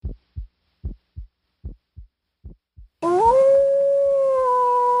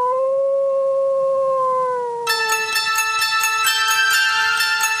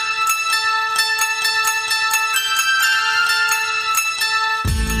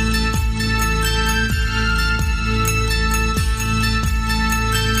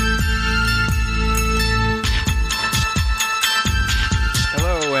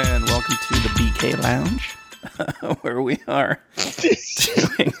K Lounge, where we are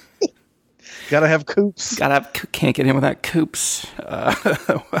doing. Gotta have Coops. Can't get in without Coops.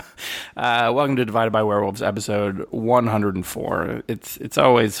 Welcome to Divided by Werewolves, episode 104. It's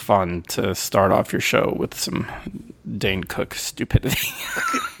always fun to start off your show with some Dane Cook stupidity.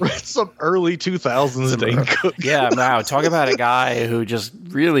 Some early 2000s Dane Cook. Yeah, wow. Talk about a guy who just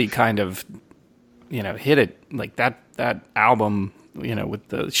really kind of, hit it like that album. With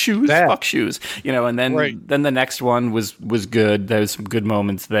the shoes, fuck shoes, and then the next one was good. There was some good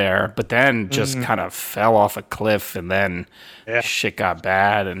moments there, but then just kind of fell off a cliff, and then shit got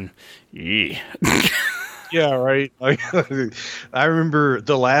bad, and yeah, right. I remember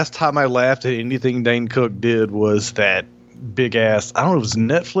the last time I laughed at anything Dane Cook did was that big ass. I don't know if it was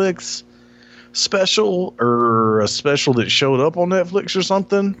Netflix special or a special that showed up on Netflix or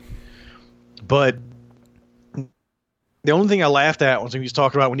something, but. The only thing I laughed at was when he was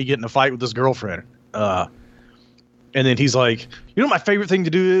talking about when he get in a fight with his girlfriend. And then he's like, my favorite thing to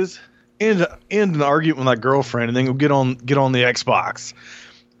do is end an argument with my girlfriend and then go get on the Xbox.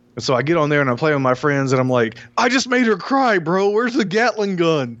 And so I get on there and I play with my friends and I'm like, I just made her cry, bro. Where's the Gatling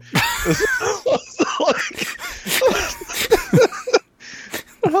gun? I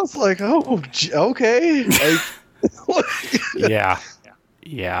was like, oh, okay. Yeah.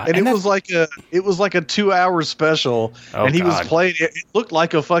 Yeah, and it was like a 2-hour special, and he was playing. It looked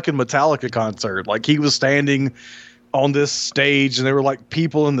like a fucking Metallica concert. Like he was standing on this stage, and there were like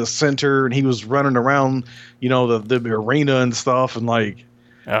people in the center, and he was running around, the arena and stuff, and like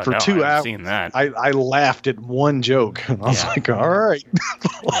for 2 hours. Seen that. I laughed at one joke, and I was like, all right.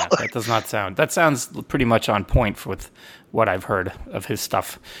 Yeah, that does not sound. That sounds pretty much on point with what I've heard of his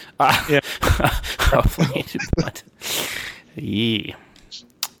stuff. Hopefully, but yeah.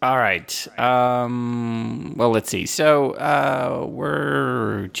 All right. Well, let's see. So I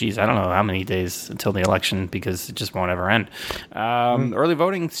don't know how many days until the election because it just won't ever end. Early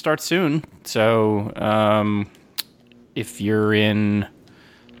voting starts soon. So if you're in,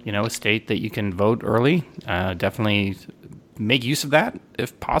 a state that you can vote early, definitely make use of that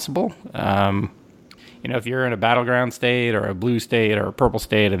if possible. If you're in a battleground state or a blue state or a purple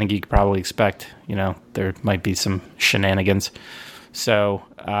state, I think you could probably expect, there might be some shenanigans. So,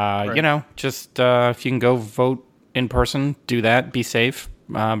 just if you can go vote in person, do that. Be safe.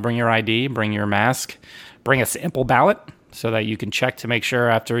 Bring your ID, bring your mask, bring a sample ballot so that you can check to make sure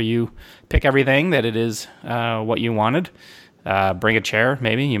after you pick everything that it is what you wanted. Bring a chair,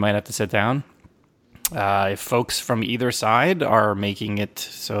 maybe. You might have to sit down. If folks from either side are making it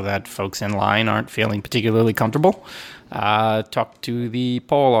so that folks in line aren't feeling particularly comfortable, talk to the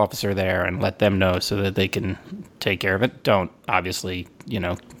poll officer there and let them know so that they can take care of it. Don't, obviously,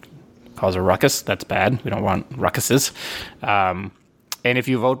 cause a ruckus. That's bad. We don't want ruckuses. And if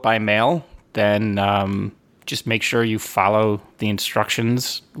you vote by mail, then just make sure you follow the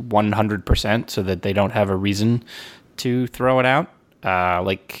instructions 100% so that they don't have a reason to throw it out.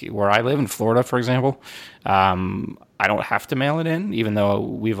 Like where I live in Florida, for example, I don't have to mail it in, even though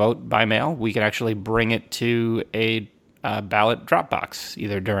we vote by mail. We can actually bring it to a ballot drop box,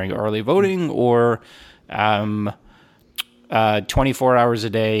 either during early voting or 24 hours a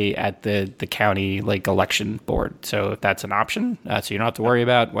day at the county election board. So if that's an option, so you don't have to worry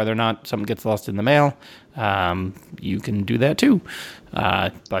about whether or not something gets lost in the mail, you can do that too.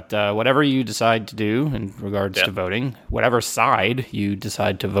 But whatever you decide to do in regards to voting, whatever side you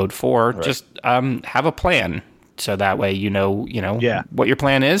decide to vote for, just have a plan. So that way, what your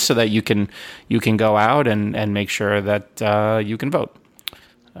plan is, so that you can go out and make sure that you can vote.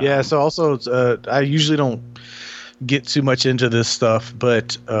 So also, I usually don't get too much into this stuff,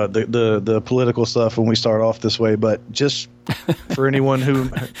 but the political stuff when we start off this way. But just for anyone who,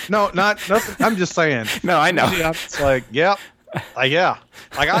 not nothing. I'm just saying. No, I know. It's like, yeah. Like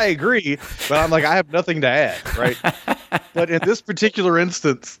I agree, but I'm like, I have nothing to add, right? But in this particular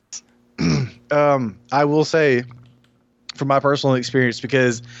instance, I will say from my personal experience,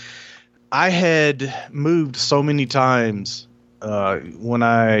 because I had moved so many times when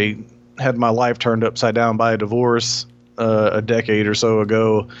I had my life turned upside down by a divorce a decade or so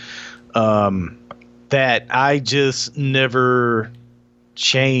ago, that I just never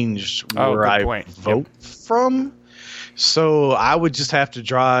changed where I vote from. So I would just have to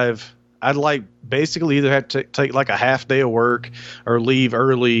drive. I'd basically either have to take a half day of work or leave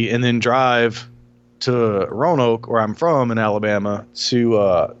early and then drive to Roanoke, where I'm from in Alabama,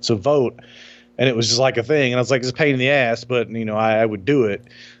 to vote. And it was just like a thing. And I was like, it's a pain in the ass, but I would do it.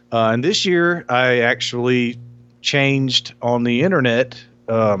 And this year I actually changed on the internet,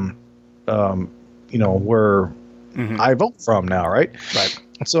 where I vote from now. Right.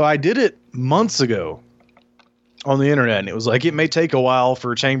 So I did it months ago on the internet, and it was like it may take a while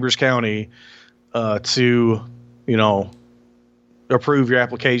for Chambers County to, approve your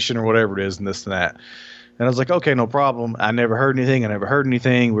application or whatever it is, and this and that. And I was like, okay, no problem. I never heard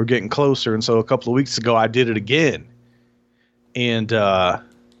anything. We're getting closer, and so a couple of weeks ago, I did it again, and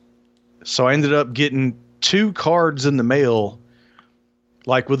so I ended up getting 2 cards in the mail,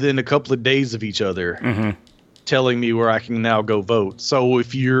 like within a couple of days of each other, telling me where I can now go vote. So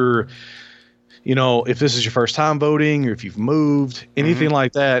if you're, if this is your first time voting, or if you've moved, anything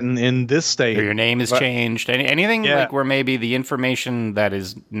like that, in this state, or your name has changed, anything like where maybe the information that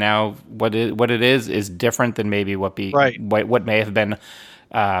is now what it is different than maybe what may have been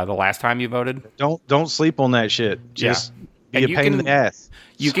the last time you voted. Don't sleep on that shit. Just be a pain in the ass.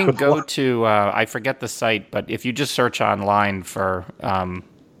 You can go to I forget the site, but if you just search online for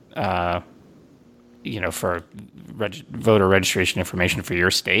for voter registration information for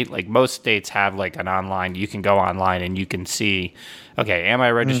your state, like most states have like an online, you can go online and you can see, okay, am I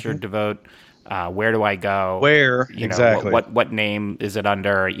registered to vote? Where do I go? Where exactly? What name is it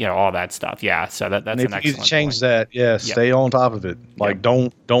under? All that stuff. Yeah. So that's an excellent you change point. that. Yeah. Stay on top of it. Like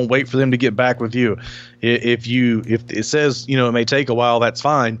don't wait for them to get back with you. If it says, it may take a while, that's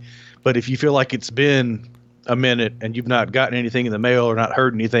fine. But if you feel like it's been a minute and you've not gotten anything in the mail or not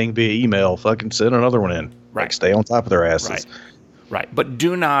heard anything via email, fucking send another one in. Right. Like stay on top of their asses. Right. But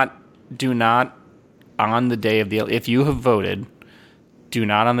do not on the day of if you have voted, do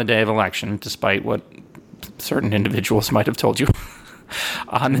not on the day of election, despite what certain individuals might have told you,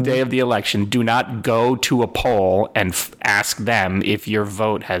 on the day of the election, do not go to a poll and ask them if your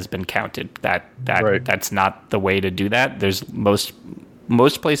vote has been counted. That's not the way to do that. There's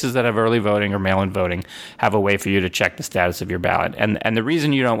most places that have early voting or mail-in voting have a way for you to check the status of your ballot. And the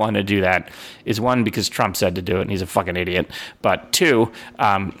reason you don't want to do that is, one, because Trump said to do it and he's a fucking idiot. But two,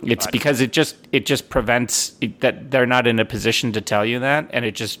 it's because it just prevents that they're not in a position to tell you that, and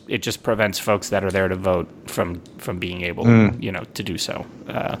it just prevents folks that are there to vote from being able to do so.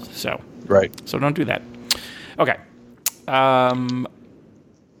 So don't do that. Okay.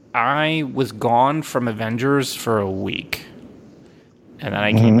 I was gone from Avengers for a week. And then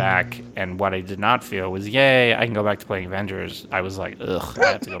I came back, and what I did not feel was, yay, I can go back to playing Avengers. I was like, ugh, I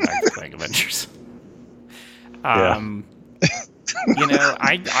have to go back to playing Avengers. I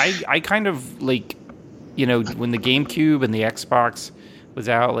kind of, like, when the GameCube and the Xbox was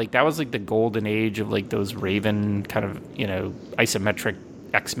out, like, that was, like, the golden age of, like, those Raven kind of, isometric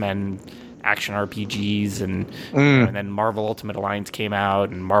X-Men action RPGs, and then Marvel Ultimate Alliance came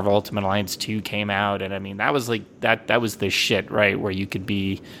out, and Marvel Ultimate Alliance 2 came out, and I mean that was like that was the shit, right? Where you could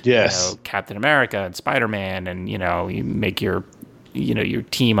be Captain America and Spider-Man, and you make your your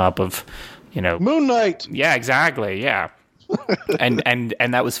team up of Moon Knight. Yeah, exactly. Yeah. and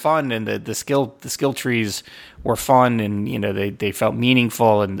that was fun, and the skill trees were fun, and they felt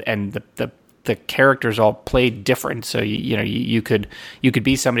meaningful, and the characters all played different, so you could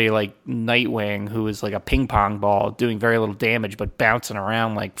be somebody like Nightwing, who is like a ping pong ball doing very little damage but bouncing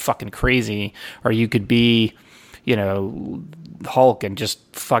around like fucking crazy, or you could be Hulk and just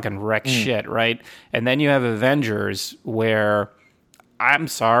fucking wreck shit, right? And then you have Avengers, where I'm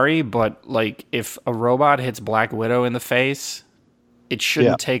sorry, but like if a robot hits Black Widow in the face, it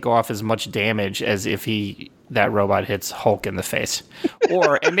shouldn't take off as much damage as if that robot hits Hulk in the face.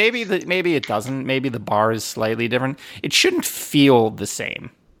 And maybe it doesn't. Maybe the bar is slightly different. It shouldn't feel the same,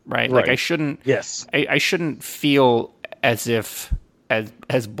 right? Like I shouldn't. Yes. I shouldn't feel as if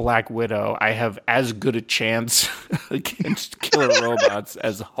as Black Widow I have as good a chance against killer robots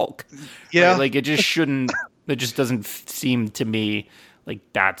as Hulk. Yeah. Right? Like it just shouldn't. It just doesn't seem to me like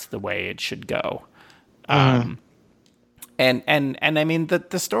that's the way it should go. And I mean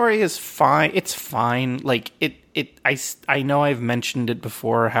the story is fine. It's fine. Like I know I've mentioned it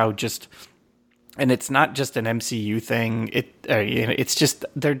before how just, and it's not just an MCU thing. It's just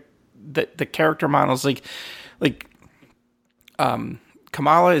the character models like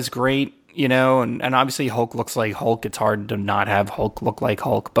Kamala is great, and obviously Hulk looks like Hulk. It's hard to not have Hulk look like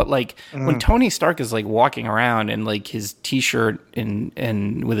Hulk. But like when Tony Stark is like walking around in like his t-shirt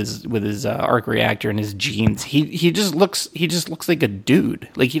and with his arc reactor and his jeans, he just looks like a dude.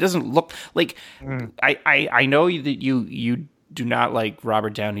 Like he doesn't look like I know that you do not like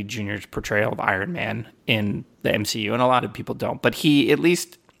Robert Downey Jr.'s portrayal of Iron Man in the MCU, and a lot of people don't. But he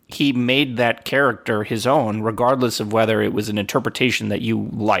made that character his own, regardless of whether it was an interpretation that you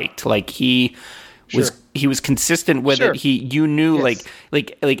liked. Like he was consistent with it. You knew like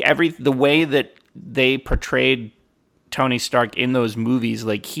the way that they portrayed Tony Stark in those movies,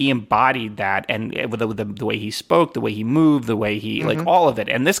 like he embodied that, and with the way he spoke, the way he moved, the way he like all of it.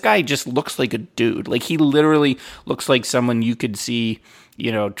 And this guy just looks like a dude. Like he literally looks like someone you could see,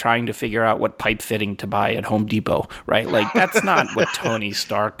 you know, trying to figure out what pipe fitting to buy at Home Depot, right? Like that's not what Tony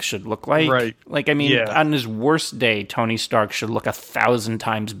Stark should look like. Right. Like, I mean, on his worst day, Tony Stark should look 1,000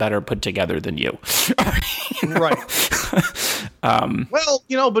 times better put together than you. You know? Right. Well,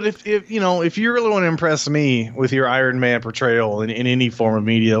 you know, but if you really want to impress me with your Iron Man portrayal in any form of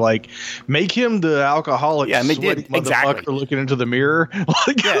media, like make him the alcoholic, sweaty motherfucker looking into the mirror.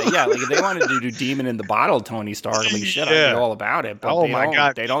 Like, yeah. Like if they wanted to do Demon in the Bottle, Tony Stark, I mean, shit, I'd be all about it. But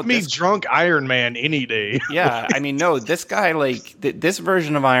God, they don't. Me drunk Iron Man any day. Yeah, I mean, no, this guy, like this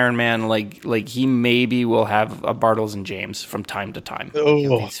version of Iron Man, like he maybe will have a Bartles and James from time to time. Oh, you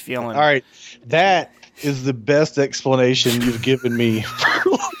know, he's feeling all right. That is the best explanation you've given me.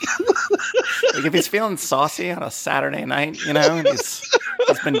 Like if he's feeling saucy on a Saturday night, you know,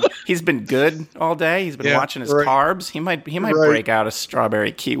 he's been good all day. He's been watching his carbs. He might break out a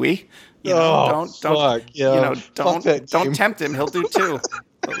strawberry kiwi. You know, don't tempt him. He'll do too.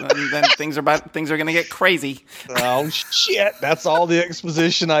 And then things are going to get crazy. Oh shit! That's all the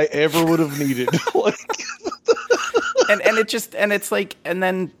exposition I ever would have needed. and it's like, and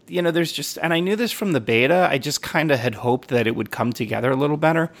then, you know, there's just, and I knew this from the beta. I just kind of had hoped that it would come together a little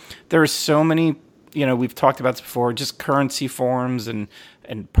better. There are so many, you know, we've talked about this before, just currency forms and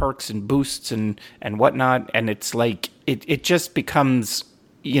perks and boosts and whatnot. And it's like, it just becomes,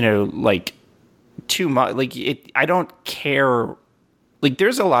 you know, like too much. Like I don't care. Like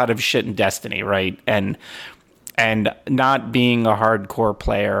there's a lot of shit in Destiny, right? And not being a hardcore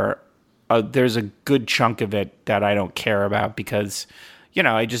player, there's a good chunk of it that I don't care about because, you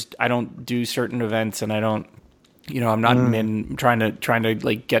know, I don't do certain events and I don't, you know, I'm not trying to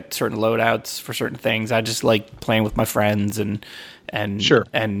like get certain loadouts for certain things. I just like playing with my friends and sure.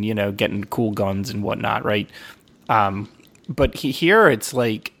 And, you know, getting cool guns and whatnot. Right. But here it's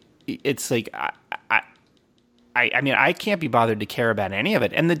like, I mean, I can't be bothered to care about any of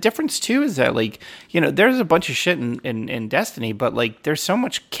it. And the difference, too, is that, like, you know, there's a bunch of shit in Destiny, but, like, there's so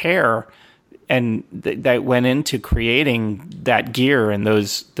much care and that went into creating that gear and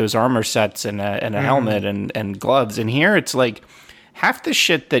those armor sets and a helmet and gloves. And here it's like half the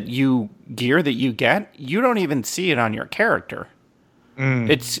shit that you get, you don't even see it on your character.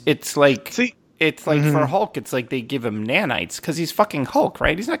 It's like... See? It's like for Hulk, it's like they give him nanites because he's fucking Hulk,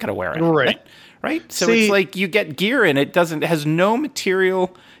 right? He's not going to wear it, right? So it's like you get gear and it has no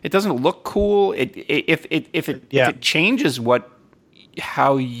material. It doesn't look cool. If it changes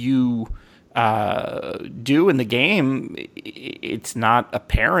how you do in the game, it's not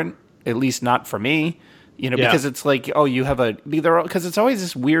apparent. At least not for me. You know, because it's like, oh, you have because it's always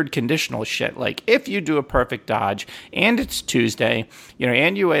this weird conditional shit. Like, if you do a perfect dodge and it's Tuesday, you know,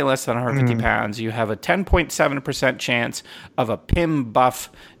 and you weigh less than 150 pounds, you have a 10.7% chance of a PIM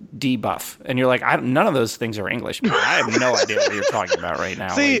buff debuff. And you're like, none of those things are English. Man. I have no idea what you're talking about right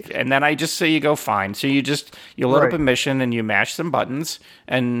now. And then I just say you go fine. So you load up a mission and you mash some buttons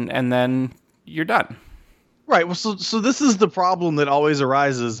and then you're done. Right. Well, so this is the problem that always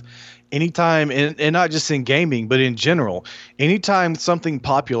arises. Anytime, and not just in gaming, but in general, anytime something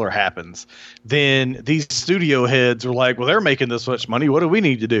popular happens, then these studio heads are like, well, they're making this much money. What do we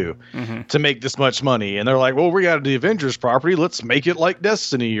need to do to make this much money? And they're like, well, we got the Avengers property. Let's make it like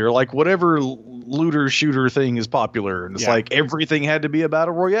Destiny or like whatever looter shooter thing is popular. And it's like everything had to be a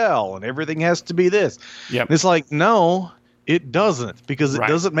battle royale and everything has to be this. Yep. And it's like, no. It doesn't, because it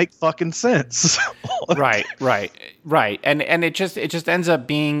doesn't make fucking sense. Right. And it just ends up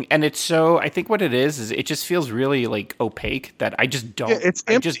being, and it's so, I think what it is it just feels really like opaque that I just don't. It's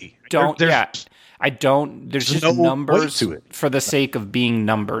empty. There's just no numbers to it. For the sake of being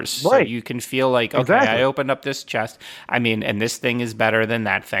numbers. Right. So you can feel like, okay, I opened up this chest. I mean, and this thing is better than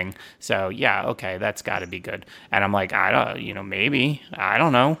that thing. So yeah, okay, that's got to be good. And I'm like, maybe, I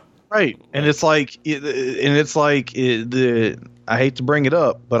don't know. Right, and it's like, I hate to bring it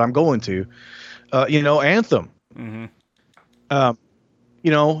up, but I'm going to, Anthem.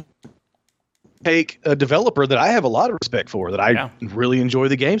 Take a developer that I have a lot of respect for, that I really enjoy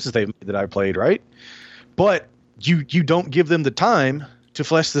the games that I played, right? But you don't give them the time to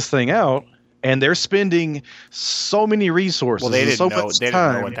flesh this thing out, and they're spending so many resources. Well, they didn't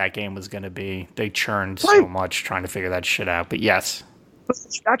know what that game was going to be. They churned so much trying to figure that shit out. But yes.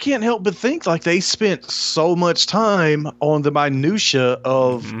 I can't help but think like they spent so much time on the minutia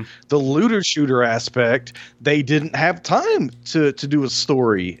of the looter shooter aspect. They didn't have time to do a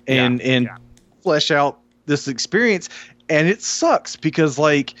story and flesh out this experience. And it sucks because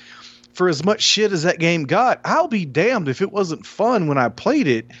like for as much shit as that game got, I'll be damned if it wasn't fun when I played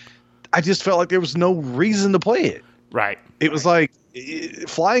it. I just felt like there was no reason to play it. Right. It was like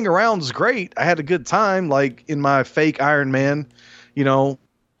flying around is great. I had a good time, like in my fake Iron Man, you know,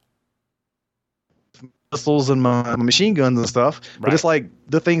 missiles and my machine guns and stuff. Right. But it's like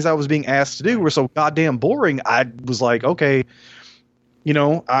the things I was being asked to do were so goddamn boring. I was like, okay, you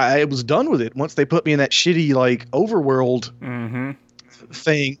know, I was done with it once they put me in that shitty like overworld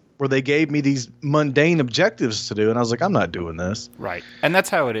thing where they gave me these mundane objectives to do, and I was like, I'm not doing this. Right, and that's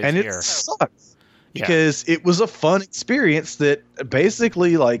how it is. And here. It sucks because it was a fun experience that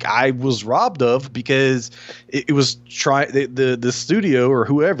basically like I was robbed of because it was the studio or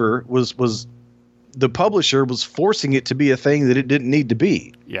whoever was the publisher was forcing it to be a thing that it didn't need to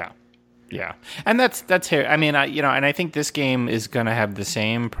be. Yeah. Yeah. And that's here. I mean, and I think this game is going to have the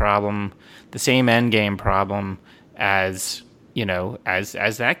same problem, the same end game problem as, as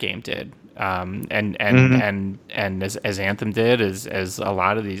that game did. And as Anthem did, as a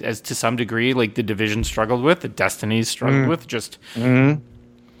lot of these, as to some degree, like the Division struggled with, the Destiny struggled with, just,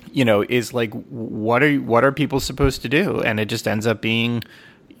 is like, what are people supposed to do? And it just ends up being,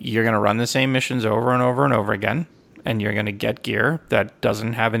 you're going to run the same missions over and over and over again, and you're going to get gear that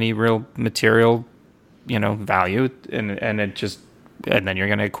doesn't have any real material, value, and then you're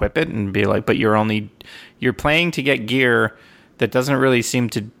going to equip it and be like, but you're playing to get gear that doesn't really seem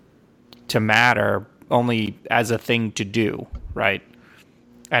to matter, only as a thing to do, right?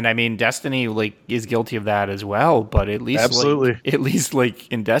 And I mean, Destiny is guilty of that as well, but at least absolutely,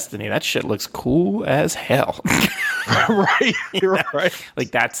 in Destiny, that shit looks cool as hell. Right, you're right.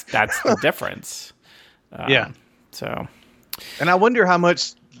 Like that's the difference. Yeah. So, and I wonder how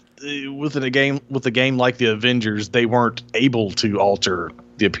much with a game like the Avengers, they weren't able to alter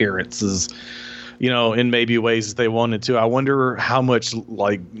the appearances, in maybe ways they wanted to. I wonder how much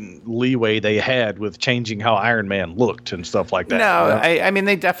leeway they had with changing how Iron Man looked and stuff like that. No, I mean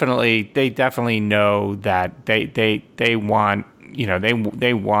they definitely know that they want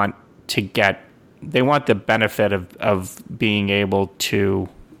they want the benefit of being able to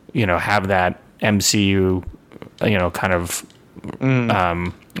have that MCU kind of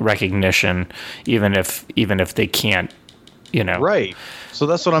recognition, even if they can't, Right. So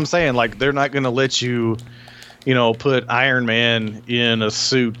that's what I'm saying. Like, they're not going to let you, put Iron Man in a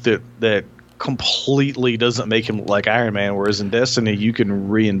suit that completely doesn't make him like Iron Man. Whereas in Destiny, you can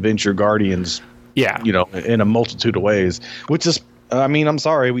reinvent your Guardians, in a multitude of ways, which is, I mean, I'm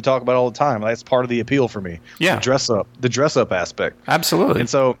sorry, we talk about it all the time. That's part of the appeal for me. Yeah. The dress up aspect. Absolutely. And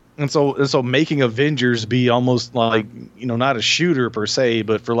so making Avengers be almost like, not a shooter per se,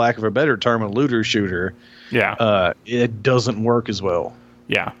 but for lack of a better term, a looter shooter. Yeah. It doesn't work as well.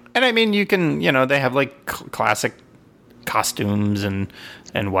 Yeah. And I mean, you can, they have classic costumes and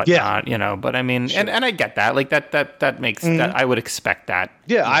whatnot, but I mean, sure. and I get that, like that makes that, I would expect that.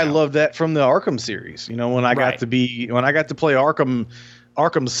 Yeah. I love that from the Arkham series, when I got to play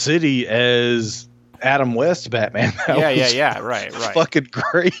Arkham City as Adam West Batman. Right. Fucking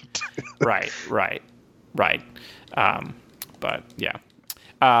great. Right. But yeah.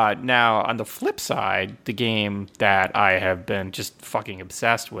 Now, on the flip side, the game that I have been just fucking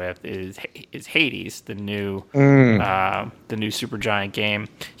obsessed with is Hades, the new Supergiant game.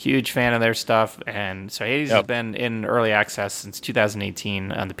 Huge fan of their stuff, and so Hades has been in early access since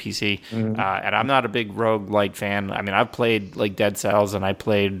 2018 on the PC. And I'm not a big roguelite fan. I mean, I've played Dead Cells and I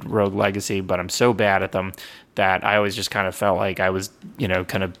played Rogue Legacy, but I'm so bad at them that I always just kind of felt like I was,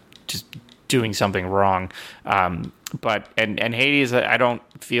 kind of just doing something wrong. But Hades, I don't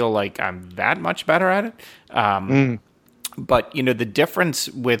feel like I'm that much better at it. But the difference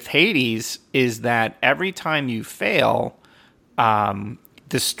with Hades is that every time you fail,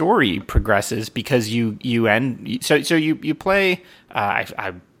 the story progresses because you end. So you play.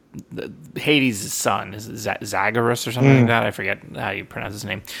 Hades' son is Zagreus or something like that. I forget how you pronounce his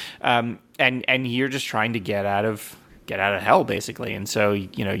name. And you're just trying to get out of hell, basically. And so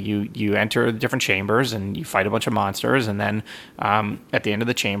you enter different chambers and you fight a bunch of monsters, and then at the end of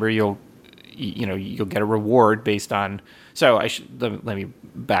the chamber you'll get a reward based on. So let me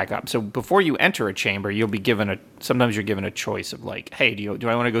back up. So before you enter a chamber, you'll be given sometimes you're given a choice of like, hey, do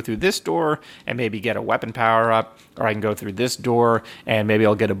I want to go through this door and maybe get a weapon power up, or I can go through this door and maybe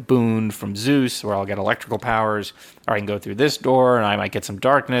I'll get a boon from Zeus, or I'll get electrical powers, or I can go through this door and I might get some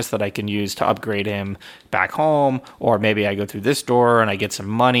darkness that I can use to upgrade him back home, or maybe I go through this door and I get some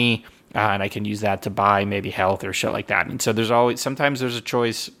money and I can use that to buy maybe health or shit like that. And so sometimes there's a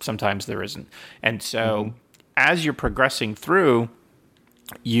choice, sometimes there isn't. And so as you're progressing through,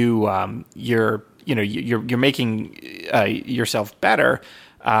 you're making yourself better,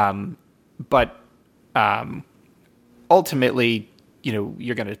 But ultimately,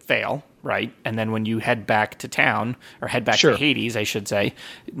 you're going to fail, right? And then when you head back to town, or head back to Hades, I should say,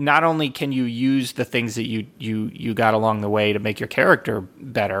 not only can you use the things that you got along the way to make your character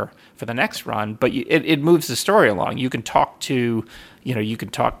better for the next run, but it moves the story along. You can talk to,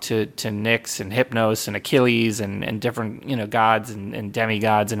 Nyx and Hypnos and Achilles and different, gods and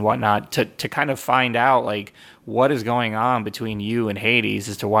demigods and whatnot to kind of find out like what is going on between you and Hades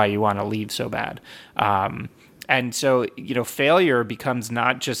as to why you want to leave so bad. And so, failure becomes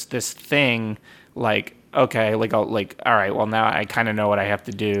not just this thing like, okay, all right, well, now I kind of know what I have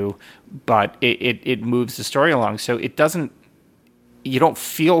to do, but it moves the story along. So you don't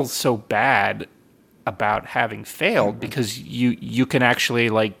feel so bad about having failed because you can actually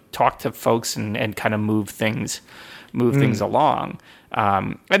like talk to folks and kind of move things along.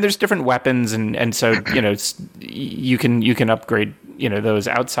 And there's different weapons and so, you can upgrade, those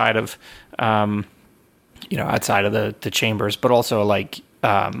outside of, outside of the chambers, but also like,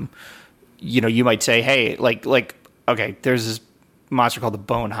 you might say, hey, like, okay, there's this monster called the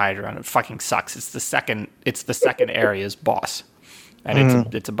Bone Hydra, and it fucking sucks. It's the second area's boss,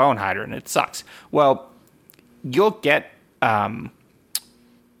 and it's a Bone Hydra, and it sucks. Well, you'll get, when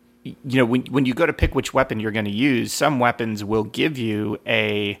you go to pick which weapon you're going to use, some weapons will give you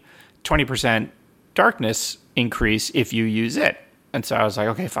a 20% darkness increase if you use it. And so I was like,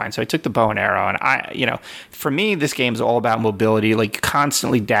 okay, fine. So I took the bow and arrow, and for me, this game's all about mobility, like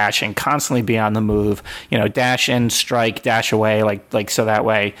constantly dashing, constantly be on the move, dash in, strike, dash away, like so that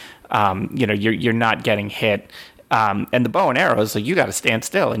way, you're not getting hit. And the bow and arrow is like, you got to stand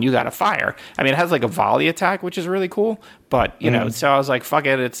still and you got to fire. I mean, it has like a volley attack, which is really cool. But, so I was like, fuck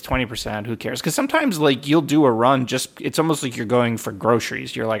it, it's 20%. Who cares? Because sometimes like you'll do a run it's almost like you're going for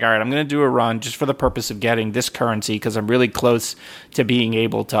groceries. You're like, all right, I'm going to do a run just for the purpose of getting this currency because I'm really close to being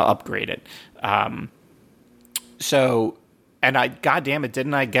able to upgrade it. And goddamn it,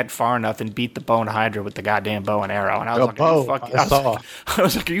 didn't I get far enough and beat the Bone Hydra with the goddamn bow and arrow? And I was I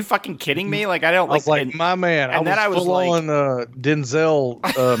was like, are you fucking kidding me? Like, I don't like. I was like, my man. And then I was like, on Denzel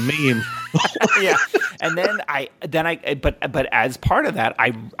meme. Yeah, and but as part of that,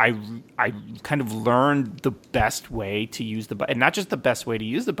 I kind of learned the best way to use and not just the best way to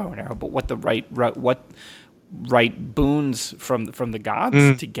use the bow and arrow, but what the right boons from the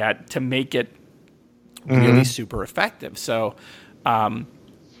gods to get to make it really super effective. So, and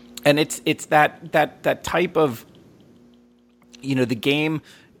it's that type of, the game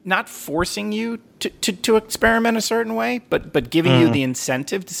not forcing you to experiment a certain way, but giving you the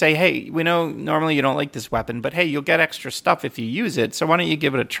incentive to say, hey, we know normally you don't like this weapon, but hey, you'll get extra stuff if you use it. So why don't you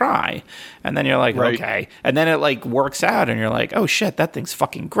give it a try? And then you're like, okay. And then it like works out and you're like, oh shit, that thing's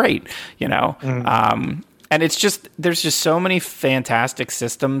fucking great. And it's just, there's just so many fantastic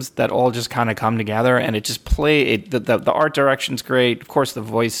systems that all just kind of come together, and it just the art direction's great. Of course, the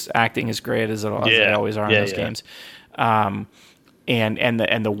voice acting is great as they always are in those games. And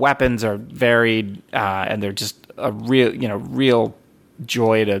the weapons are varied, and they're just a real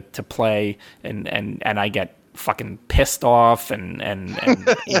joy to play. And I get fucking pissed off but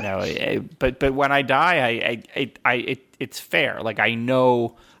when I die, it's fair. Like I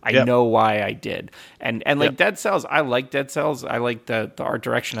know why I did. And like Dead Cells, I like Dead Cells. I like the art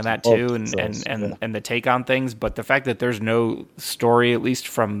direction of that too, and the take on things. But the fact that there's no story, at least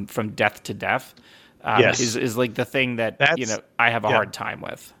from death to death, is like the thing that I have a hard time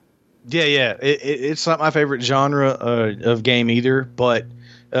with. Yeah. It's not my favorite genre of game either, but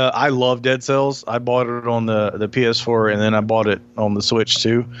I love Dead Cells. I bought it on the PS4, and then I bought it on the Switch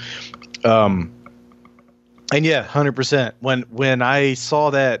too. And yeah, 100%. When I saw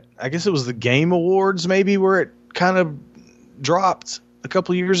that, I guess it was the Game Awards maybe where it kind of dropped a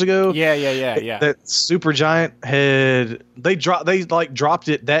couple of years ago. Yeah. That Supergiant dropped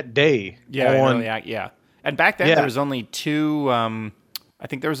it that day. Yeah. And back then there was only two. I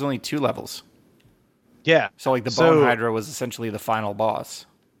think there was only 2 levels. Yeah. So like the Bone Hydra was essentially the final boss.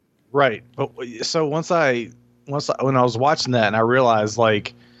 Right. But so when I was watching that and I realized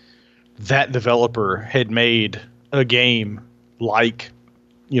like that developer had made a game like,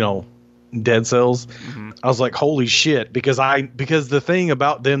 Dead Cells, I was like, holy shit, because the thing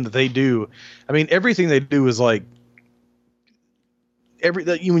about them that they do, I mean, everything they do is like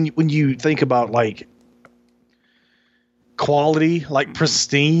when you think about like quality, like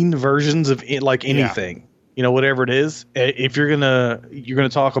pristine versions of it, like anything, whatever it is, if you're gonna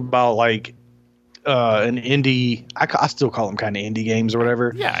talk about like an indie, I still call them kind of indie games or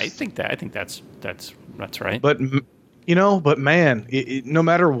whatever. Yeah, I think that's right. But but man, no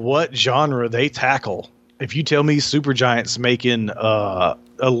matter what genre they tackle, if you tell me Supergiant's making a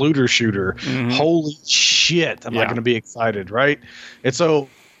looter shooter, holy shit, am I going to be excited, right? And so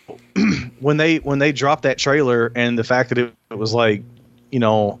when they dropped that trailer and the fact that it was like,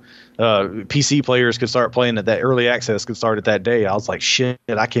 PC players could start playing it, that early access could start at that day, I was like, shit,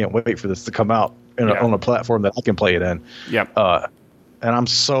 I can't wait for this to come out on a platform that I can play it in. Yep. And I'm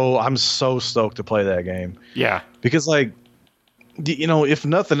so stoked to play that game. Yeah. Because like, if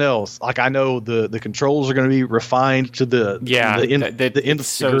nothing else, like I know the controls are going to be refined to the nth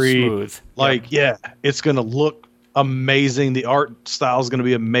so degree. Smooth. Like, it's going to look amazing. The art style is going to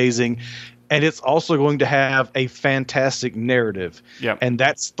be amazing. And it's also going to have a fantastic narrative. Yep. And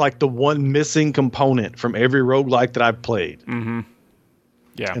that's like the one missing component from every roguelike that I've played. Mm-hmm.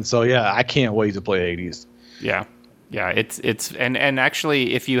 Yeah. And so, I can't wait to play Hades. Yeah. Yeah. It's and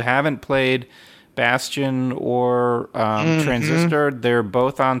actually, if you haven't played Bastion or Transistor, they're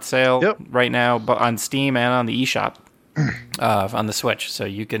both on sale right now, but on Steam and on the eShop on the Switch. So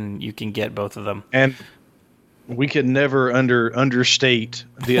you can get both of them. And we could never understate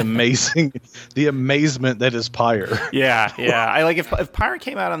the the amazement that is Pyre. Yeah. I like if Pyre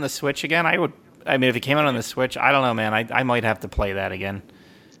came out on the Switch again, I would. I mean, if it came out on the Switch, I don't know, man. I might have to play that again.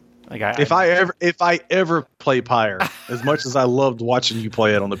 Like if I ever play Pyre, as much as I loved watching you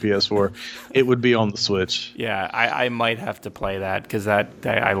play it on the PS4, it would be on the Switch. Yeah, I might have to play that because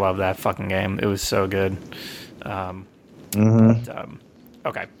I love that fucking game. It was so good.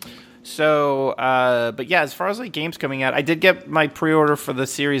 Okay. So, but yeah, as far as like games coming out, I did get my pre-order for the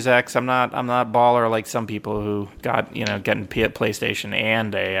Series X. I'm not baller like some people who got getting PlayStation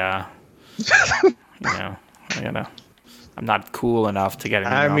and a I'm not cool enough to get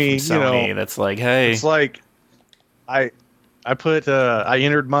anything from Sony. That's like, hey, it's like I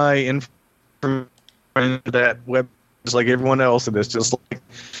entered my information into that web just like everyone else, and it's just like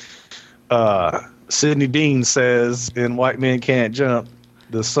Sidney Dean says in White Men Can't Jump,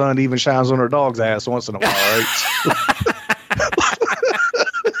 the sun even shines on her dog's ass once in a while, right?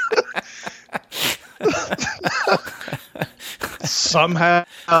 Somehow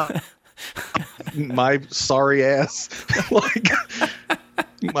my sorry ass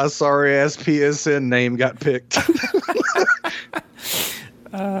PSN name got picked.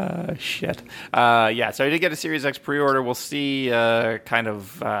 Shit. Yeah, so I did get a Series X pre-order. We'll see kind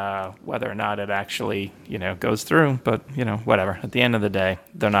of whether or not it actually, goes through. But, whatever. At the end of the day,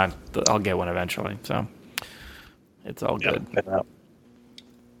 I'll get one eventually. So it's all good. Yeah.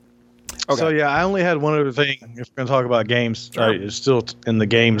 Okay. So, I only had one other thing. If we're going to talk about games, it's still in the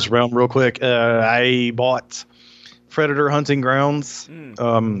games realm real quick. I bought Predator Hunting Grounds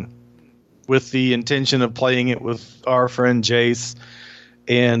with the intention of playing it with our friend Jace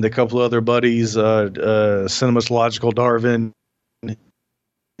and a couple of other buddies, Cinematological Darwin and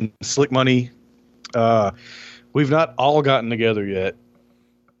Slick Money. We've not all gotten together yet,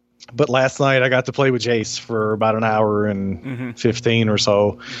 but last night I got to play with Jace for about an hour and 15 or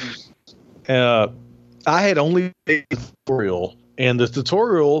so. I had only played the tutorial, and the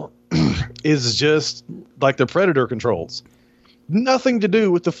tutorial is just like the Predator controls. Nothing to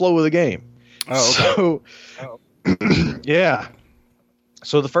do with the flow of the game. Oh, okay. So,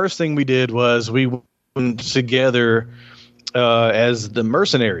 So the first thing we did was we went together as the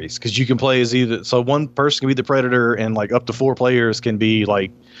mercenaries, because you can play as one person can be the Predator, and like up to 4 players can be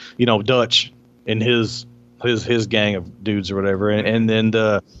like, Dutch and his gang of dudes or whatever, and then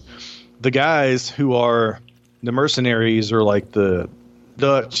the guys who are the mercenaries are like the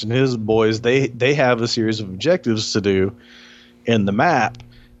Dutch and his boys. They have a series of objectives to do in the map,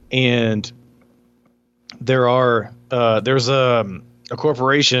 and there's a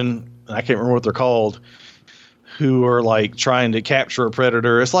corporation, I can't remember what they're called, who are like trying to capture a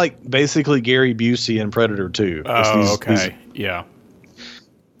predator. It's like basically Gary Busey in Predator 2. Okay.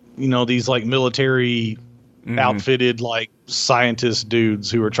 These like military outfitted like scientist dudes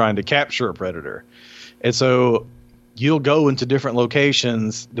who are trying to capture a predator. And so you'll go into different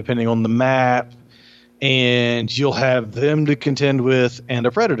locations depending on the map, and you'll have them to contend with and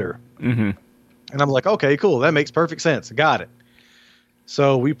a predator. And I'm like, okay, cool. That makes perfect sense. Got it.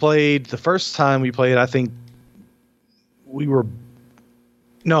 So the first time we played, the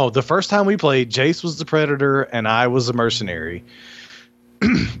first time we played, Jace was the Predator and I was a mercenary.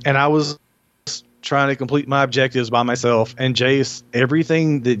 And I was trying to complete my objectives by myself. And Jace,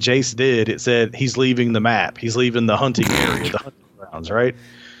 everything that Jace did, it said he's leaving the map. He's leaving the hunting area, the hunting grounds, right?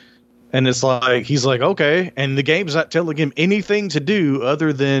 And it's like, he's like, okay. And the game's not telling him anything to do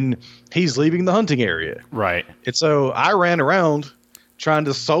other than he's leaving the hunting area. Right. And so I ran around trying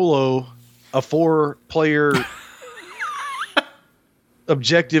to solo a 4-player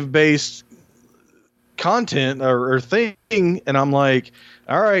objective-based content or thing, and I'm like,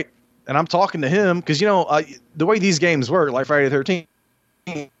 all right, and I'm talking to him because the way these games work, like Friday the 13th,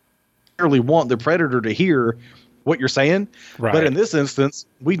 you really want the predator to hear what you're saying, Right. but in this instance,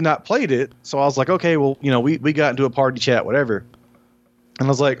 we'd not played it, so I was like, okay, well, we got into a party chat, whatever. And I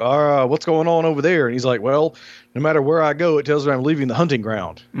was like, what's going on over there? And he's like, well, no matter where I go, it tells me I'm leaving the hunting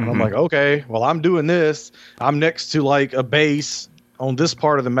ground. And I'm like, okay, well, I'm doing this. I'm next to like a base on this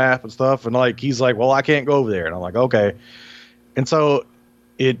part of the map and stuff. And like, he's like, well, I can't go over there. And I'm like, okay. And so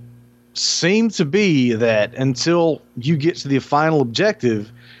it seemed to be that until you get to the final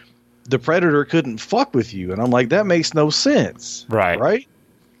objective, the predator couldn't fuck with you. And I'm like, that makes no sense. Right. Right.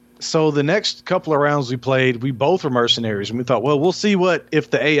 So the next couple of rounds we played, we both were mercenaries, and we thought, well, we'll see what if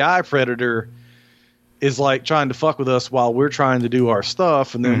the AI predator is like trying to fuck with us while we're trying to do our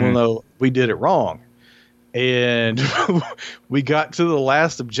stuff, and then we'll know we did it wrong. And we got to the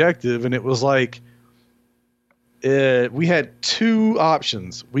last objective, and it was like we had two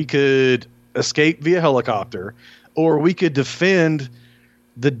options. We could escape via helicopter, or we could defend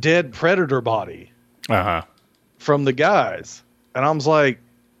the dead predator body from the guys. And I was like,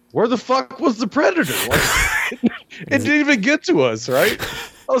 where the fuck was the predator? Like, it didn't even get to us, right?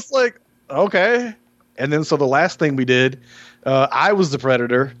 I was like, okay. And then so the last thing we did, I was the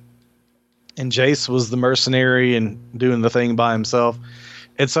predator, and Jace was the mercenary and doing the thing by himself.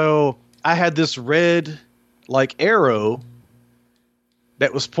 And so I had this red like arrow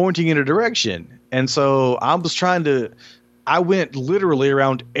that was pointing in a direction. And so I went literally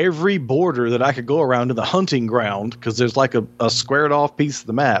around every border that I could go around in the hunting ground, because there's like a squared off piece of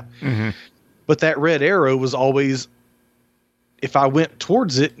the map. But that red arrow was always, if I went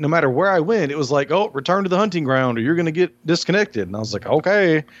towards it, no matter where I went, it was like, oh, return to the hunting ground or you're going to get disconnected. And I was like,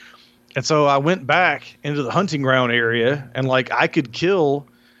 okay. And so I went back into the hunting ground area, and like I could kill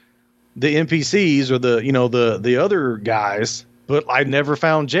the NPCs or the other guys, but I never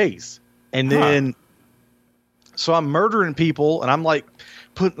found Jace. And then so I'm murdering people, and I'm like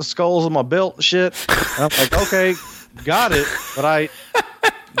putting the skulls on my belt and shit. And I'm like, okay, got it. But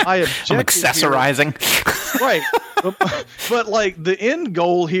my objective I'm accessorizing. Here, right. But like the end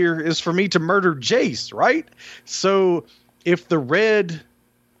goal here is for me to murder Jace, right? So if the red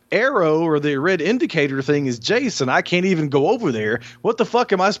arrow or the red indicator thing is Jace, and I can't even go over there, what the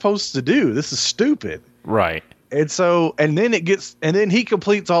fuck am I supposed to do? This is stupid. Right. And so, and then he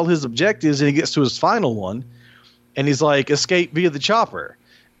completes all his objectives, and he gets to his final one. And he's like, escape via the chopper.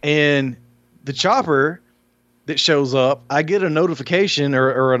 And the chopper that shows up, I get a notification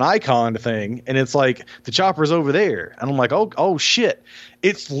or an icon thing, and it's like, the chopper's over there. And I'm like, oh shit.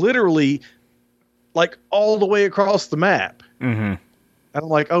 It's literally like all the way across the map. And I'm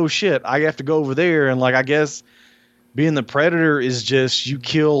like, oh shit, I have to go over there. And like, I guess being the predator is just you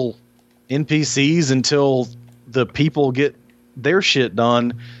kill NPCs until the people get their shit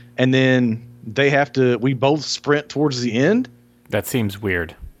done, and then we both sprint towards the end. That seems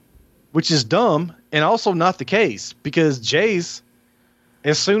weird. Which is dumb, and also not the case, because Jace,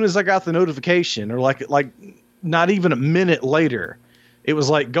 as soon as I got the notification, or like not even a minute later, it was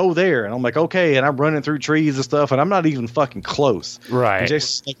like, go there. And I'm like, okay, and I'm running through trees and stuff, and I'm not even fucking close. Right. And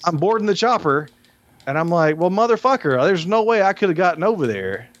Jace's like, I'm boarding the chopper. And I'm like, well, motherfucker, there's no way I could have gotten over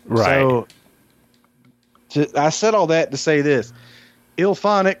there. Right. So I said all that to say this.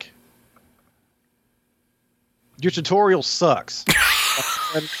 IllFonic, your tutorial sucks.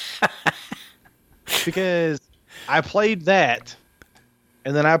 Because I played that,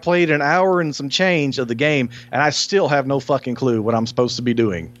 and then I played an hour and some change of the game, and I still have no fucking clue what I'm supposed to be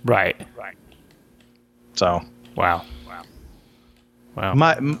doing. Right. So. Wow.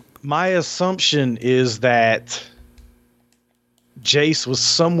 My assumption is that Jace was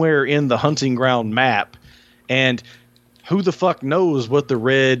somewhere in the hunting ground map, and who the fuck knows what the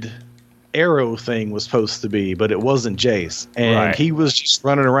red arrow thing was supposed to be, but it wasn't Jace. And he was just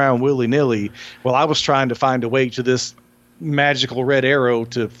running around willy-nilly while I was trying to find a way to this magical red arrow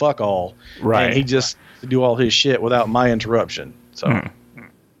to fuck all. Right. And he just do all his shit without my interruption. So,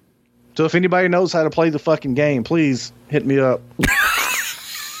 So if anybody knows how to play the fucking game, please hit me up.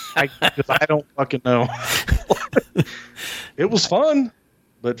 Because I don't fucking know. It was fun,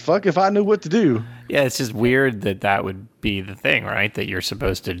 but fuck if I knew what to do. Yeah, it's just weird that would be the thing, right? That you're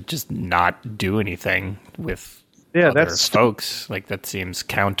supposed to just not do anything with other that's folks. Like, that seems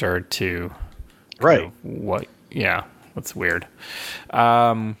counter to right. What? Yeah, that's weird.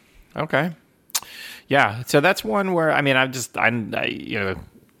 Okay. Yeah, so that's one where, I mean,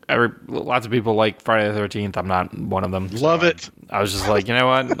 lots of people like Friday the 13th. I'm not one of them. Love it. I was just like, you know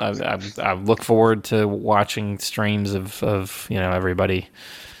what? I look forward to watching streams of everybody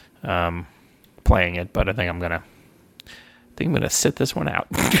playing playing it, but I think I'm gonna sit this one out.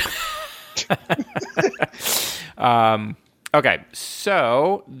 Okay,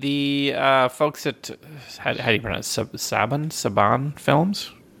 so the folks at how do you pronounce Saban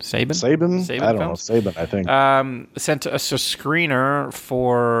Films? Saban I don't Films? know. Saban, I think. Sent us a screener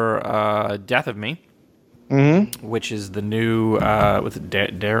for Death of Me, which is the new with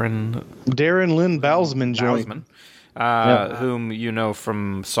Darren Lynn Bousman joint. whom you know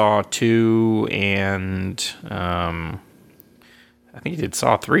from Saw 2 and I think he did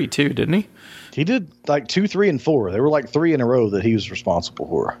Saw 3 too, didn't he? He did like 2, 3, and 4. There were like 3 in a row that he was responsible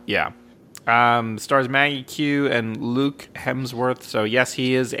for. Yeah. Stars Maggie Q and Luke Hemsworth. So yes,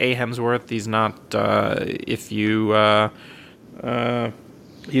 he is a Hemsworth. He's not.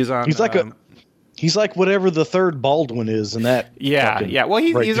 He's on. He's like whatever the third Baldwin is in that. Yeah. Well,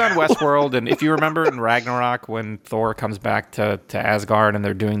 he's on Westworld, and if you remember in Ragnarok when Thor comes back to Asgard and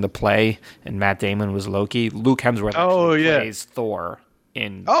they're doing the play, and Matt Damon was Loki, Luke Hemsworth plays Thor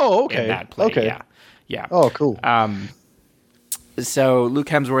in. Oh, okay. In that play. Okay. Yeah. Oh, cool. So Luke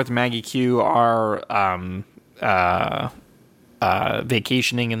Hemsworth and Maggie Q are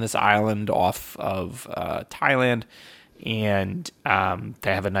vacationing in this island off of Thailand, and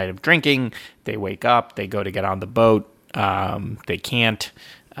they have a night of drinking. They wake up. They go to get on the boat. They can't.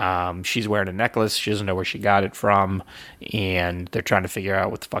 She's wearing a necklace. She doesn't know where she got it from, and they're trying to figure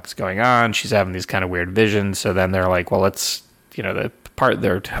out what the fuck's going on. She's having these kind of weird visions. So then they're like, well, let's, their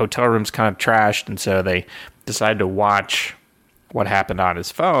hotel room's kind of trashed, and so they decide to watch what happened on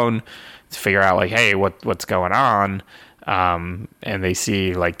his phone to figure out, like, hey, what's going on? And they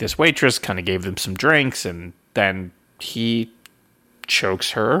see, like, this waitress kind of gave them some drinks, and then he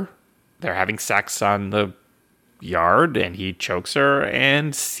chokes her. They're having sex on the yard, and he chokes her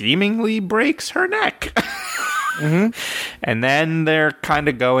and seemingly breaks her neck. And then they're kind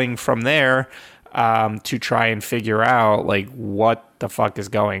of going from there to try and figure out, like, what the fuck is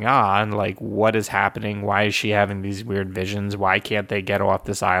going on? Like, what is happening? Why is she having these weird visions? Why can't they get off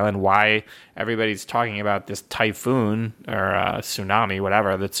this island? Why everybody's talking about this typhoon or tsunami,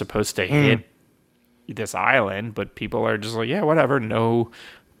 whatever, that's supposed to hit this island, but people are just like, yeah, whatever. No,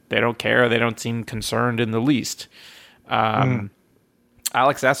 they don't care. They don't seem concerned in the least. Alex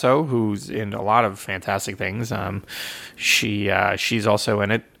Esso, who's in a lot of fantastic things, she's also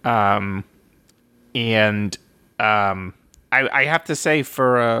in it. I have to say,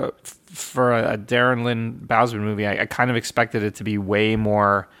 for a Darren Lynn Bousman movie, I kind of expected it to be way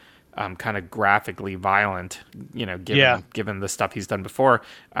more kind of graphically violent, given the stuff he's done before.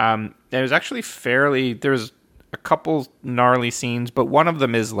 It was actually there's a couple gnarly scenes, but one of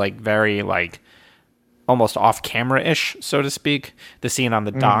them is like very like almost off camera-ish, so to speak. The scene on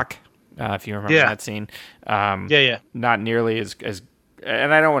the dock, if you remember that scene. Not nearly as,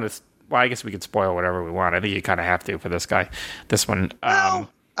 and I don't want to. Well, I guess we could spoil whatever we want. I think you kind of have to for this guy. This one. Well,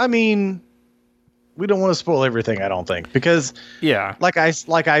 I mean, we don't want to spoil everything, I don't think, because like I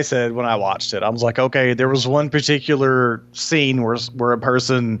said when I watched it, I was like, okay, there was one particular scene where a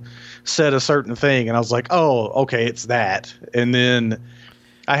person said a certain thing, and I was like, oh, okay, it's that, and then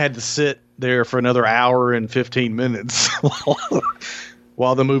I had to sit there for another hour and 15 minutes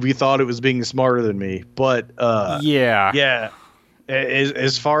while the movie thought it was being smarter than me. But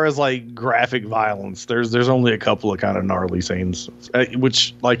as far as like graphic violence, there's only a couple of kind of gnarly scenes,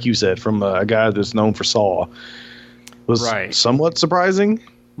 which, like you said, from a guy that's known for Saw, was somewhat surprising.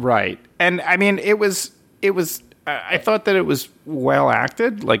 Right, and I mean, it was. I thought that it was well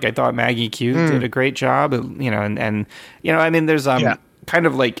acted. Like, I thought Maggie Q did a great job. And I mean, there's kind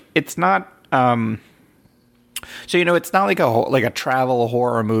of like, it's not. So, it's not like a travel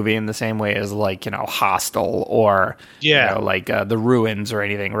horror movie in the same way as, like, Hostel or like The Ruins or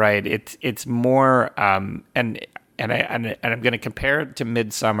anything, right? It's more and I'm going to compare it to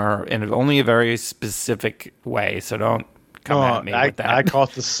Midsommar in only a very specific way. So don't come at me with that. I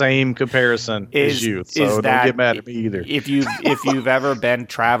caught the same comparison as you, so don't get mad at me either. If you've ever been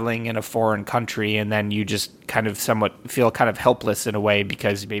traveling in a foreign country and then you just kind of somewhat feel kind of helpless in a way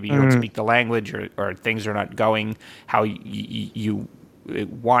because maybe you don't speak the language or things are not going how you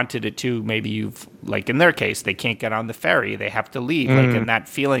wanted it to, maybe you've, like in their case, they can't get on the ferry, they have to leave, like in that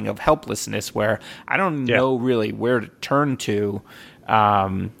feeling of helplessness where I don't know really where to turn to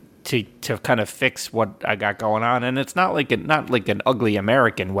kind of fix what I got going on. And it's not like an ugly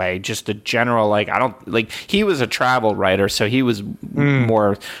American way, just a general, like, I don't, like, he was a travel writer, so he was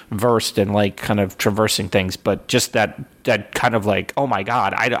more versed in like kind of traversing things, but just that kind of like, oh my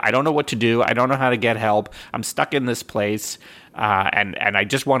God, I don't know what to do. I don't know how to get help. I'm stuck in this place. And I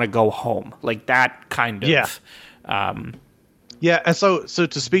just want to go home. Like that kind of, Yeah, and so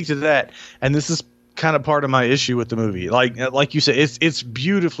to speak to that, and this is kind of part of my issue with the movie. Like you said, it's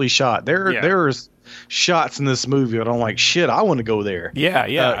beautifully shot. There's shots in this movie that I'm like, shit, I want to go there. Yeah,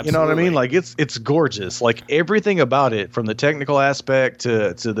 you know what I mean? Like it's gorgeous. Like everything about it, from the technical aspect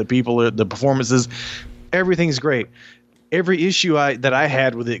to the people, the performances, everything's great. Every issue that I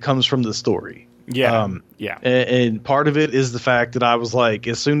had with it comes from the story. Yeah, and part of it is the fact that I was like,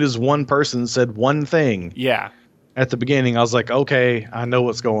 as soon as one person said one thing, at the beginning, I was like, okay, I know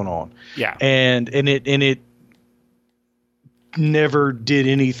what's going on. Yeah, and it never did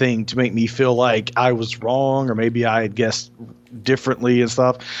anything to make me feel like I was wrong or maybe I had guessed differently and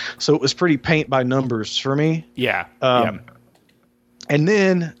stuff. So it was pretty paint by numbers for me. Yeah. And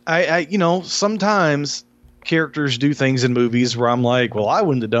then I sometimes characters do things in movies where I'm like, well, I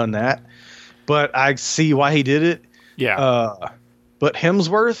wouldn't have done that, but I see why he did it. Yeah. But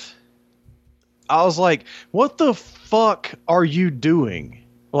Hemsworth, I was like, what the fuck are you doing?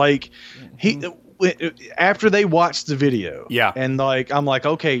 Like, after they watched the video, and like, I'm like,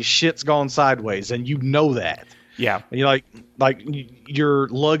 okay, shit's gone sideways, and you know that. Yeah. And you're like your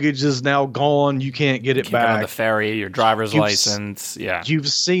luggage is now gone. You can't get it back. Get on the ferry, your driver's license. Yeah. You've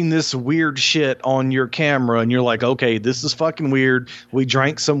seen this weird shit on your camera, and you're like, okay, this is fucking weird. We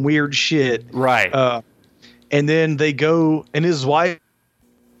drank some weird shit. Right. And then they go, and his wife.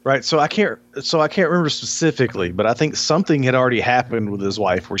 Right, so I can't remember specifically, but I think something had already happened with his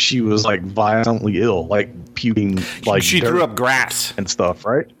wife where she was like violently ill, like puking, like she threw up grass and stuff,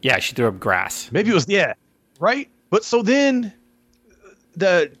 right? Yeah, she threw up grass. Maybe it was right. But so then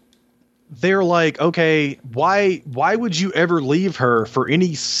they're like, okay, why would you ever leave her for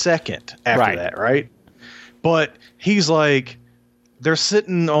any second after that, right? But he's like, they're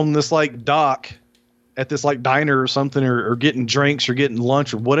sitting on this like dock at this like diner or something, or getting drinks or getting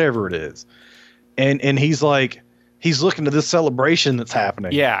lunch or whatever it is. And he's like, he's looking to this celebration that's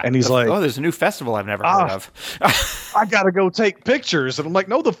happening. Yeah. And he's like, oh, there's a new festival I've never heard of. I got to go take pictures. And I'm like,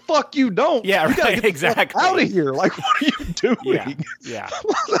 no, the fuck you don't. Yeah, you right. Exactly. Out of here. Like, what are you doing? Yeah.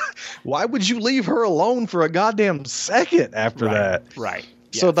 Why would you leave her alone for a goddamn second after that? Right.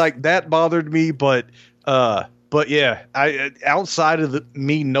 So like that bothered me, but yeah, I outside of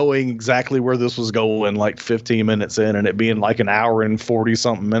me knowing exactly where this was going, like 15 minutes in, and it being like an hour and 40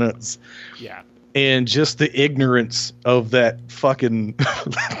 something minutes. Yeah. And just the ignorance of that fucking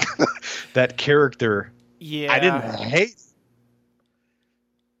that character. Yeah. I didn't hate,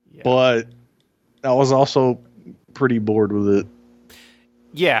 but I was also pretty bored with it.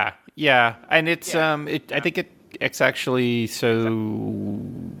 Yeah. Yeah. And it's I think it's actually, so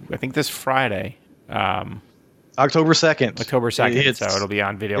I think this Friday. October 2nd. October 2nd, so it'll be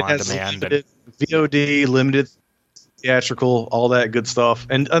on video on demand. VOD, limited theatrical, all that good stuff.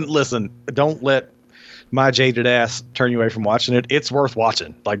 And listen, don't let my jaded ass turn you away from watching it. It's worth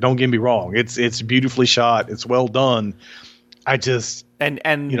watching. Like, don't get me wrong. It's beautifully shot. It's well done. I just... And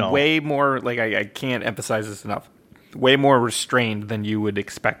way more, like, I can't emphasize this enough, way more restrained than you would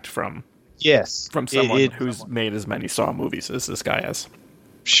expect from someone who's made as many Saw movies as this guy has.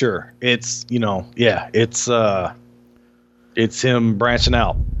 Sure. It's, it's him branching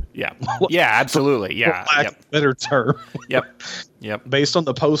out. Yeah. Yeah, absolutely. Yeah. For lack of a better term. Yep. Based on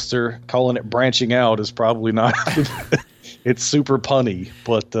the poster, calling it branching out is probably not, it's super punny,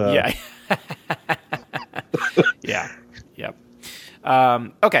 but, yeah. Yeah. Yep.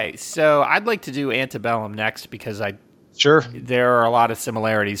 Okay. So I'd like to do Antebellum next because Sure. there are a lot of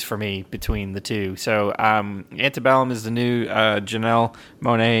similarities for me between the two. So, Antebellum is the new Janelle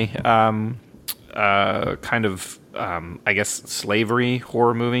Monáe kind of, I guess, slavery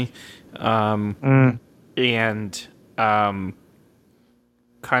horror movie, and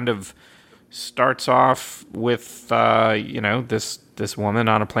kind of starts off with this woman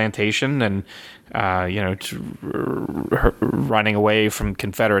on a plantation and running away from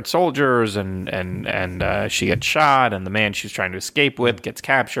Confederate soldiers, and she gets shot, and the man she's trying to escape with gets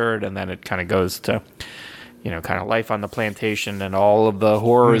captured, and then it kind of goes to kind of life on the plantation and all of the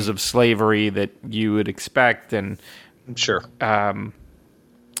horrors of slavery that you would expect. And sure, Janelle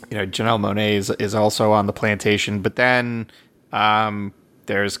Monáe is also on the plantation, but then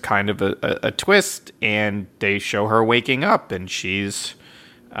there's kind of a twist, and they show her waking up, and she's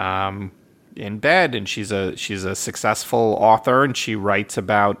in bed, and she's a successful author, and she writes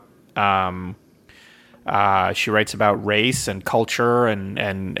about race and culture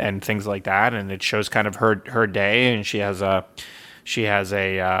and things like that, and it shows kind of her day, and she has a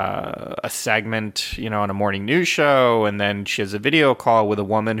segment, on a morning news show, and then she has a video call with a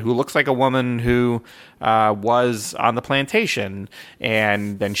woman who looks like a woman who was on the plantation,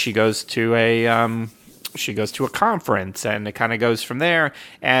 and then she goes to she goes to a conference, and it kind of goes from there.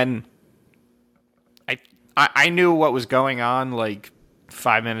 And I knew what was going on like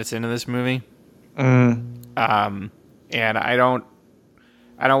 5 minutes into this movie. And I don't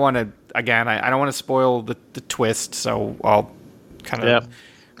want to, again, I don't want to spoil the twist, so I'll kind of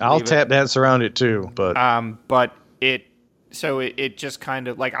I'll tap dance around it too, but it just kind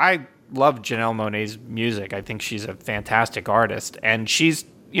of, like, I love Janelle Monáe's music. I think she's a fantastic artist, and she's,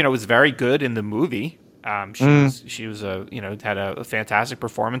 was very good in the movie. She was had a fantastic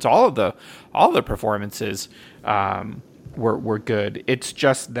performance. All of the performances were good. It's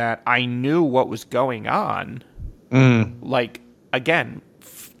just that I knew what was going on. Like, again,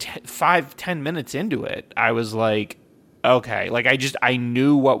 5-10 minutes into it, I was like, okay, like I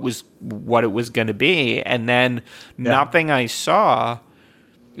knew what it was going to be, and then nothing I saw,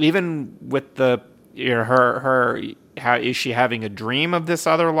 even with the her. How is she having a dream of this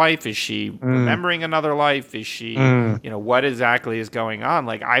other life? Is she remembering another life? Is she, what exactly is going on?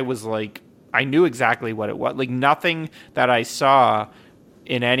 Like, I was like, I knew exactly what it was. Like, nothing that I saw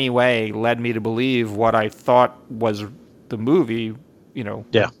in any way led me to believe what I thought was the movie,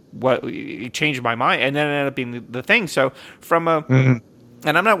 what it changed my mind, and then it ended up being the thing. So and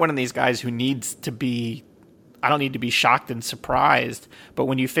I'm not one of these guys who needs to be, I don't need to be shocked and surprised, but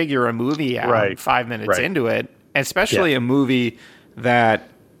when you figure a movie out 5 minutes into it, especially a movie that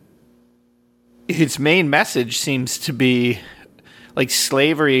its main message seems to be like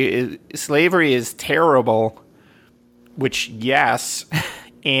slavery is terrible, which yes,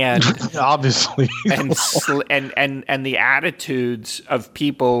 and obviously, and the attitudes of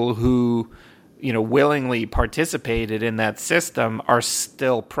people who willingly participated in that system are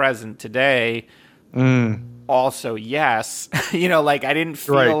still present today. Also, yes, like I didn't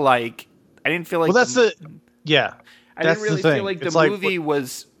feel like well, that's I didn't really feel like the movie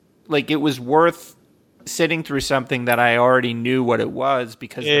was like it was worth sitting through something that I already knew what it was,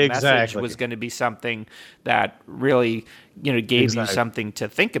 because the message was going to be something that really, gave you something to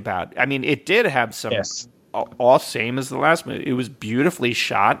think about. I mean, it did have some all same as the last movie. It was beautifully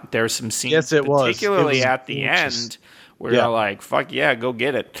shot. There's some scenes, particularly at the end, where you're like, "Fuck yeah, go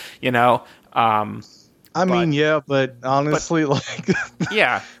get it," but honestly,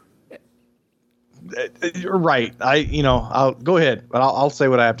 you're right. I'll go ahead, but I'll say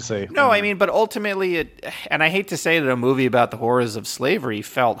what I have to say. No, I mean, but ultimately, and I hate to say that a movie about the horrors of slavery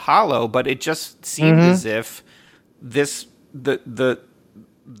felt hollow, but it just seemed as if this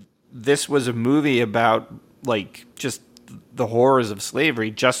was a movie about like just the horrors of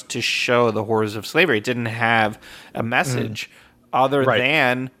slavery, just to show the horrors of slavery. It didn't have a message other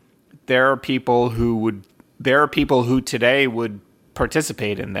than there are people who today would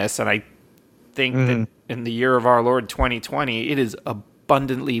participate in this, and I think that in the year of our Lord 2020, it is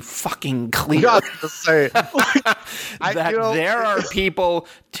abundantly fucking clear that there are people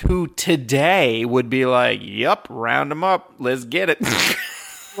who today would be like, "Yep, round them up, let's get it."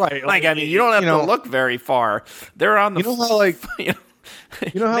 Right. Like, I mean, you don't have to look very far. They're on the.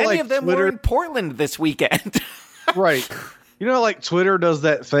 Many of them were in Portland this weekend. Right. Like Twitter does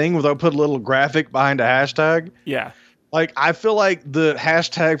that thing where they'll put a little graphic behind a hashtag. Yeah. Like, I feel like the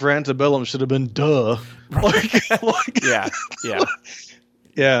hashtag for Antebellum should have been duh. Yeah.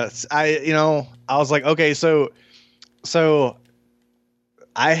 Yeah. I was like, okay, so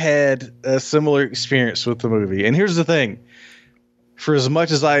I had a similar experience with the movie. And here's the thing. For as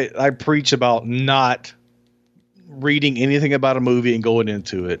much as I preach about not reading anything about a movie and going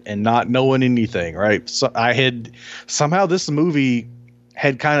into it and not knowing anything, right? So somehow this movie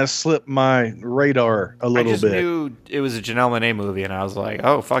had kind of slipped my radar a little bit. I just knew it was a Janelle Monáe movie, and I was like,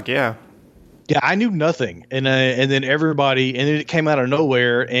 "Oh fuck yeah!" Yeah, I knew nothing, and then then it came out of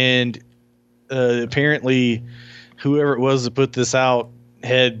nowhere, and apparently, whoever it was that put this out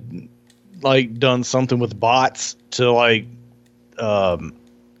had like done something with bots to like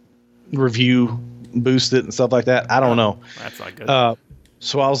review boost it and stuff like that. I don't know. That's not good.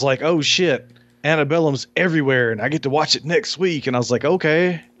 So I was like, "Oh shit." Antebellum's everywhere, and I get to watch it next week. And I was like,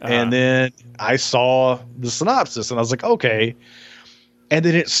 okay. And then I saw the synopsis, and I was like, okay. And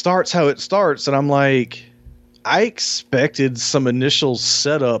then it starts how it starts, and I'm like, I expected some initial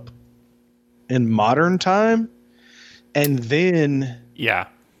setup in modern time, and then it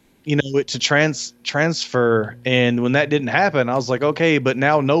to transfer. And when that didn't happen, I was like, okay. But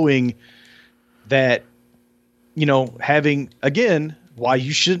now knowing that, having again. Why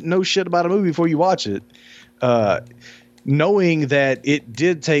you shouldn't know shit about a movie before you watch it. Knowing that it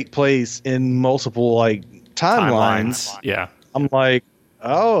did take place in multiple like timelines. Yeah. I'm like,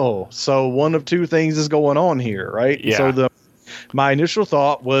 oh, so one of two things is going on here, right? Yeah. So my initial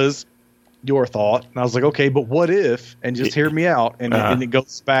thought was your thought. And I was like, okay, but what if? And just hear me out. And it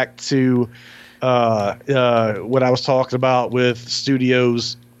goes back to what I was talking about with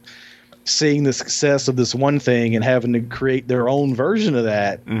studios seeing the success of this one thing and having to create their own version of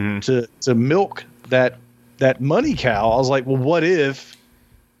that to milk that money cow. I was like, well, what if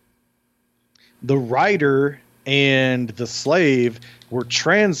the writer and the slave were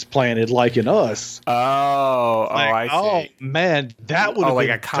transplanted like in Us? I see. Oh man, that would have like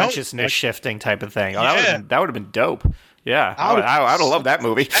been a consciousness dope. shifting type of thing. Yeah. That would have been dope. Yeah, I'd have loved that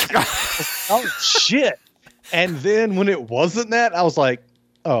movie. Oh shit! And then when it wasn't that, I was like,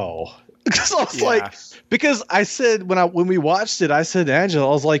 oh, because I was like, because I said when we watched it, I said to Angela,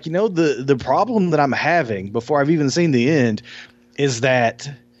 I was like, the problem that I'm having before I've even seen the end is that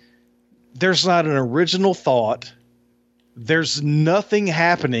there's not an original thought. There's nothing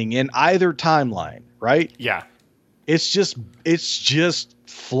happening in either timeline, right? Yeah. It's just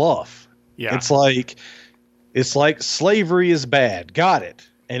fluff. Yeah. It's like slavery is bad. Got it.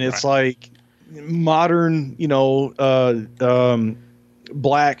 And it's like modern,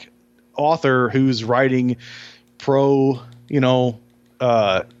 black author who's writing pro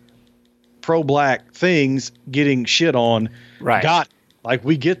black things getting shit on. Right. Got it. Like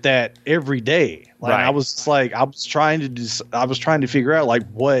we get that every day. Like I was trying to figure out like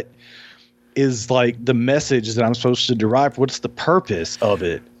what is like the message that I'm supposed to derive. What's the purpose of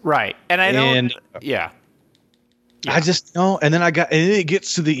it? Right. And I don't. Yeah. I just and then and then it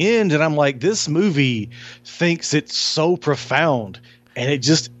gets to the end and I'm like, this movie thinks it's so profound and it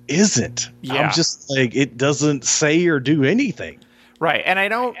just isn't. Yeah. I'm just like, it doesn't say or do anything. Right. And I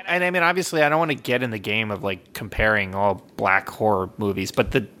mean, obviously I don't want to get in the game of like comparing all black horror movies,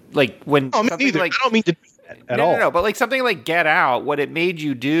 but when I don't mean to do that at all. No, but like something like Get Out, what it made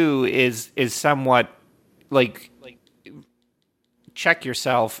you do is somewhat like check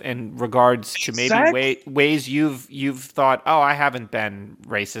yourself in regards to maybe ways you've thought, oh, I haven't been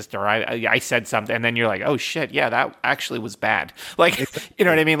racist, or I said something, and then you're like, oh shit, yeah, that actually was bad. Like, you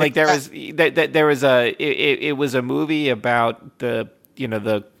know what I mean? Like there was it was a movie about the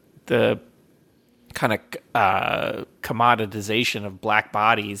kind of commoditization of black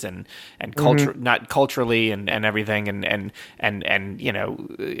bodies and culture, not culturally and everything, and I'd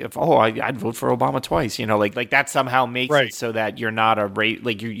vote for Obama twice, like that somehow makes it so that you're not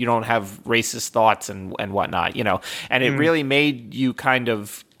you don't have racist thoughts and whatnot, and it really made you kind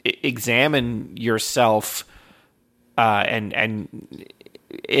of examine yourself, and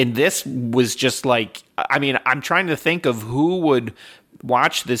this was just like, I mean, I'm trying to think of who would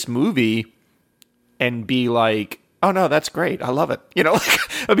watch this movie and be like, oh no, that's great, I love it,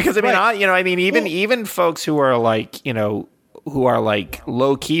 because I mean, even folks who are like, who are like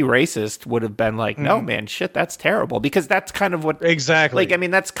low key racist would have been like, no man, shit, that's terrible, because that's kind of what exactly. Like, I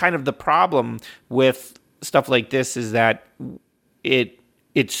mean, that's kind of the problem with stuff like this, is that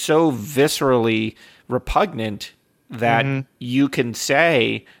it's so viscerally repugnant that you can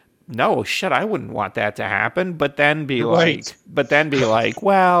say, no, shit, I wouldn't want that to happen, but then be like,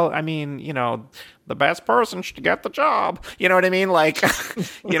 well, I mean, the best person should get the job. You know what I mean? Like,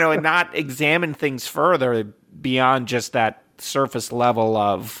 and not examine things further beyond just that surface level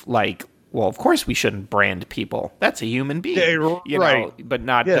of like, well, of course we shouldn't brand people. That's a human being, but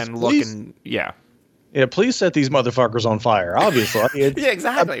not then looking, Yeah, please set these motherfuckers on fire, obviously. Yeah,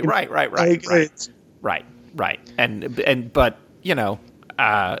 exactly. Right. But,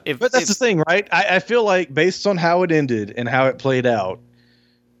 but that's the thing, right? I feel like based on how it ended and how it played out,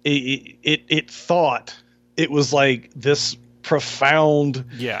 it thought it was like this profound,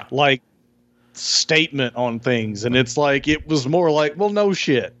 like statement on things, and it's like it was more like, well, no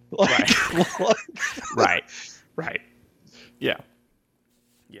shit, right, yeah.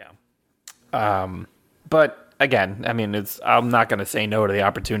 But again, I mean, I'm not going to say no to the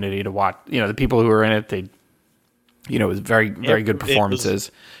opportunity to watch. The people who are in it, it was very, very good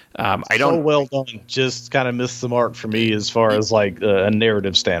performances. So well done. Just kind of missed the mark for me as far as like a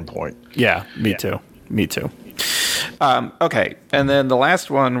narrative standpoint. Yeah, me too. Okay, and then the last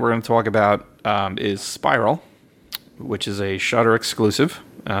one we're going to talk about is Spiral, which is a Shudder exclusive.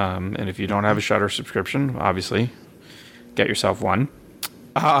 And if you don't have a Shudder subscription, obviously, get yourself one.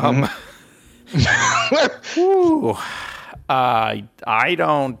 I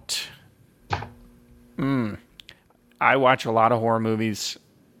don't. I watch a lot of horror movies,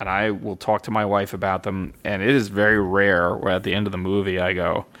 and I will talk to my wife about them, and it is very rare where at the end of the movie I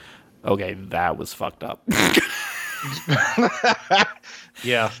go, okay, that was fucked up.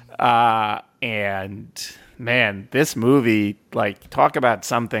 Yeah. And man, this movie, like, talk about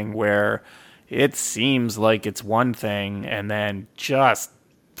something where it seems like it's one thing and then just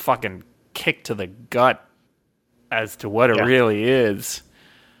fucking kick to the gut as to what it really is.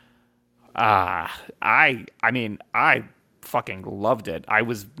 I mean, I fucking loved it. I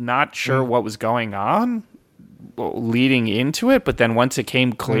was not sure what was going on leading into it, but then once it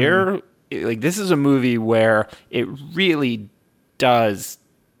came clear, like, this is a movie where it really does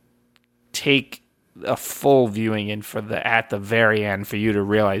take a full viewing in at the very end for you to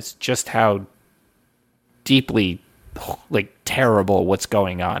realize just how deeply, like, terrible what's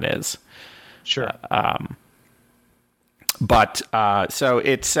going on is. Sure. But so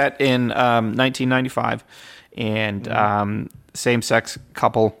it's set in 1995, and same-sex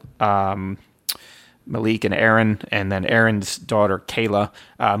couple, Malik and Aaron, and then Aaron's daughter Kayla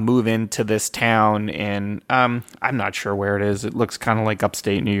move into this town, and I'm not sure where it is. It looks kind of like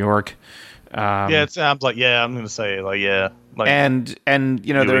upstate New York. It sounds like, I'm going to say, like, yeah. Like, and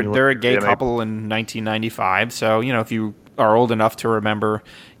you know, they're a gay couple in 1995, so, you know, if you are old enough to remember,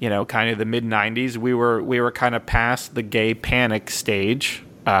 you know, kind of the mid 90s, we were kind of past the gay panic stage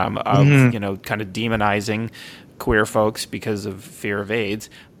of you know, kind of demonizing queer folks because of fear of AIDS,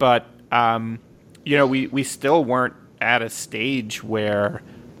 but you know, we still weren't at a stage where,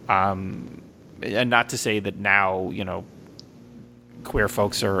 and not to say that now, you know, queer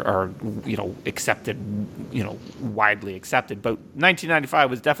folks are you know, accepted, you know, widely accepted, but 1995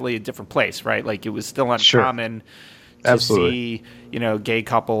 was definitely a different place, right? Like, it was still uncommon to see, you know, gay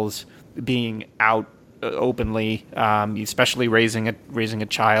couples being out openly, especially raising a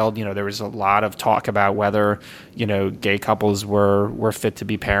child. You know, there was a lot of talk about whether, you know, gay couples were fit to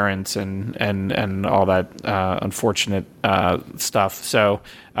be parents and all that unfortunate stuff. So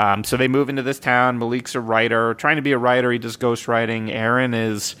they move into this town. Malik's a writer, trying to be a writer. He does ghostwriting. Aaron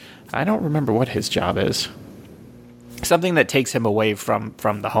is, I don't remember what his job is. Something that takes him away from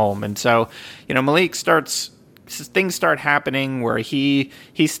the home. And so, you know, Malik things start happening where he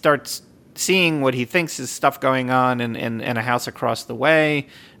starts seeing what he thinks is stuff going on in a house across the way.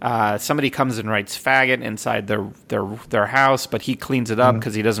 Somebody comes and writes faggot inside their house, but he cleans it up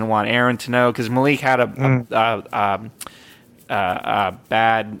because he doesn't want Aaron to know, because Malik had a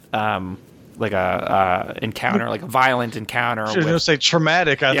bad like a encounter, like a violent encounter. I was going to say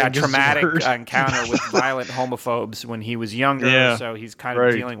traumatic. I think traumatic encounter with violent homophobes when he was younger. Yeah, so he's kind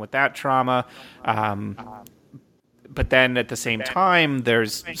of dealing with that trauma. But then at the same time,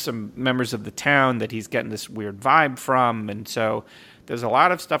 there's some members of the town that he's getting this weird vibe from. And so there's a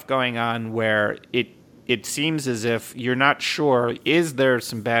lot of stuff going on where it seems as if you're not sure, is there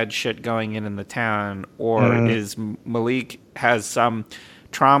some bad shit going in the town, or is Malik has some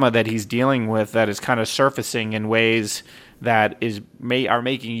trauma that he's dealing with that is kind of surfacing in ways that are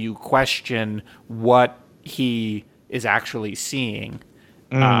making you question what he is actually seeing.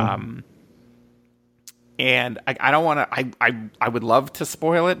 And I don't want to. I would love to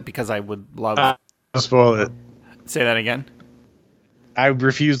spoil it, because I would love to spoil it. Say that again. I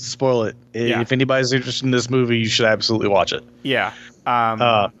refuse to spoil it. If anybody's interested in this movie, you should absolutely watch it. Yeah.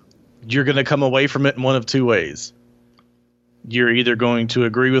 You're going to come away from it in one of two ways. You're either going to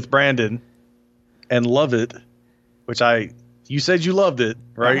agree with Brandon and love it, which you said you loved it,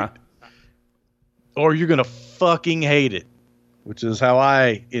 right? Or you're going to fucking hate it, which is how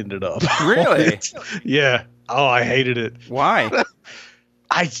I ended up. Really? Yeah. Oh, I hated it. Why?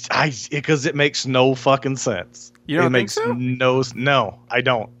 Because it makes no fucking sense. You don't think so? No, I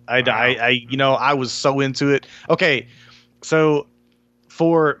don't. I was so into it. Okay, so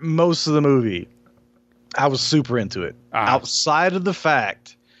for most of the movie, I was super into it. Outside of the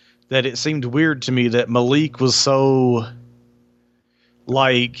fact that it seemed weird to me that Malik was so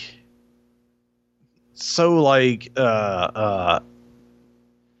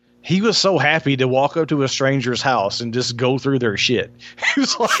he was so happy to walk up to a stranger's house and just go through their shit. He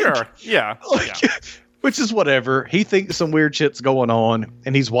was like, sure, yeah. Which is whatever. He thinks some weird shit's going on,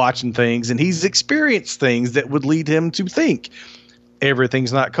 and he's watching things, and he's experienced things that would lead him to think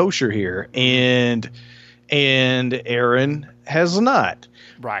everything's not kosher here. And Aaron has not.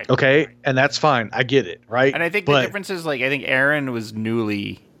 Right. Okay, and that's fine. I get it, right? And I think the difference is, like, I think Aaron was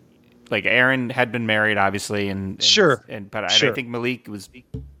Aaron had been married, obviously, and sure. I think Malik was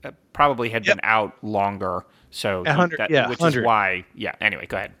probably had been out longer, so which is why. Yeah. Anyway,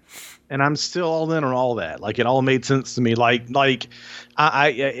 go ahead. And I'm still all in on all that. Like, it all made sense to me. Like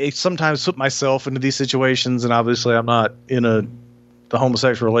I sometimes put myself into these situations, and obviously I'm not in the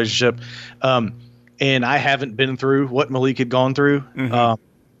homosexual relationship, and I haven't been through what Malik had gone through.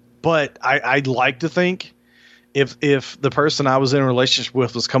 But I'd like to think if the person I was in a relationship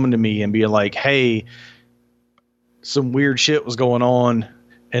with was coming to me and being like, "Hey, some weird shit was going on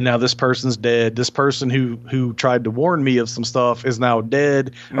and now this person's dead. This person who tried to warn me of some stuff is now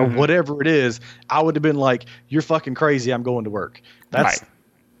dead, or whatever it is. I would have been like, "You're fucking crazy. I'm going to work." That's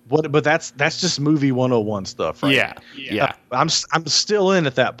what. But that's just movie 101 stuff, right? Yeah. I'm still in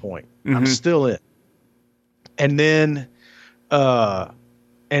at that point. I'm still in, and then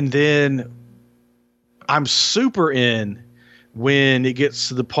I'm super in when it gets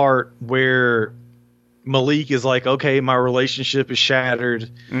to the part where Malik is like, okay, my relationship is shattered,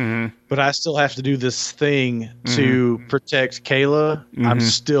 but I still have to do this thing to protect Kayla.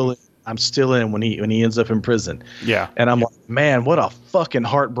 I'm still in when he ends up in prison. Yeah. And I'm like, man, what a fucking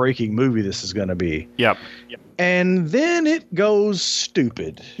heartbreaking movie this is going to be. Yep. And then it goes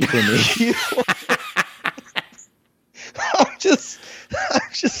stupid for me. I'm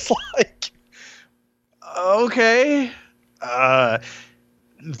just like, okay.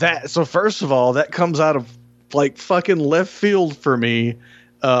 So first of all, that comes out of like fucking left field for me,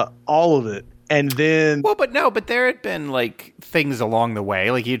 all of it. And then, but there had been like things along the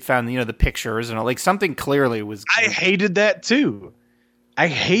way, like he'd found the pictures and like something clearly was. I hated that too. I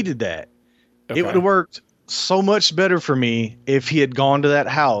hated that. Okay. It would have worked so much better for me if he had gone to that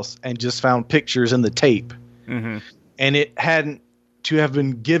house and just found pictures in the tape, and it hadn't to have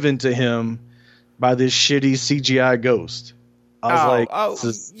been given to him by this shitty CGI ghost. I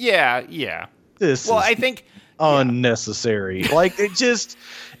was I think unnecessary. Like it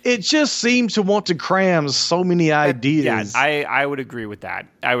just seemed to want to cram so many ideas. I would agree with that.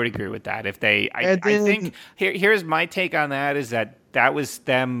 If they, I think here's my take on that is that was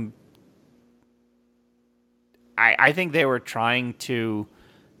them. I think they were trying to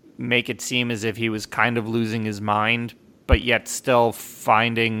make it seem as if he was kind of losing his mind, but yet still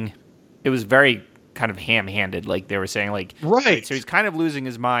finding it was very kind of ham-handed, like they were saying, like right. So he's kind of losing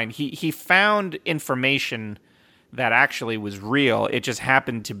his mind. He found information that actually was real. It just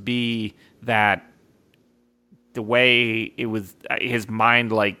happened to be that the way it was, his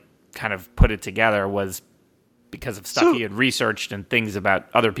mind like kind of put it together was because of stuff he had researched and things about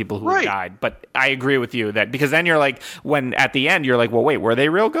other people who had died. But I agree with you that because then you're like, when at the end you're like, well, wait, were they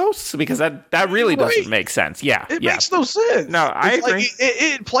real ghosts? Because that really doesn't make sense. Yeah, it makes no sense. No, I agree. Like,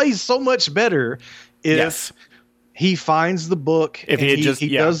 it plays so much better if he finds the book, if he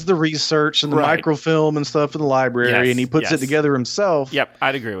does the research and the microfilm and stuff in the library, and he puts it together himself. Yep,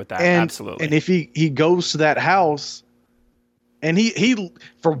 I'd agree with that. Absolutely. And if he goes to that house, and he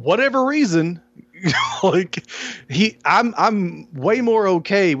for whatever reason. Like I'm way more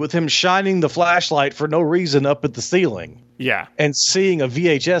okay with him shining the flashlight for no reason up at the ceiling. Yeah. And seeing a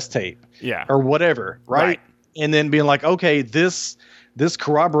VHS tape. Yeah. Or whatever. Right. And then being like, okay, this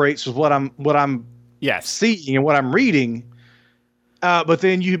corroborates with what I'm seeing and what I'm reading. But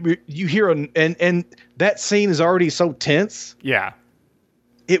then you hear and that scene is already so tense. Yeah.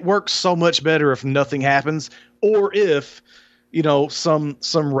 It works so much better if nothing happens, or if some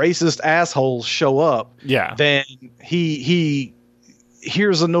racist assholes show up. Yeah. Then he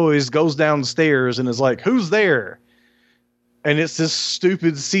hears a noise, goes downstairs, and is like, "Who's there?" And it's this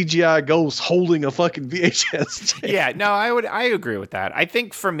stupid CGI ghost holding a fucking VHS tape. Yeah. No, I agree with that. I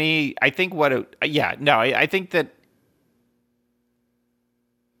think for me, I think I think that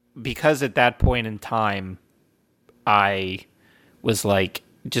because at that point in time, I was like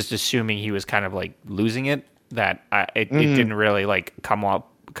just assuming he was kind of like losing it. That it didn't really like come off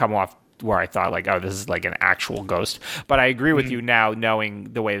where I thought like, oh, this is like an actual ghost. But I agree with you now, knowing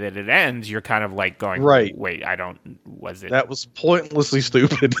the way that it ends. You're kind of like going, right? Wait, was it? That was pointlessly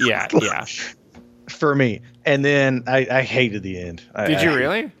stupid. Yeah, yeah. For me, and then I hated the end. Did you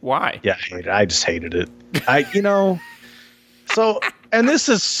really? Why? Yeah, I just hated it. So, and this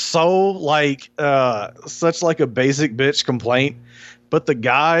is so like such like a basic bitch complaint, but the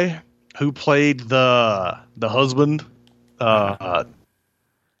guy who played the husband?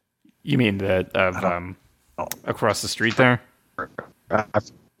 You mean the across the street there?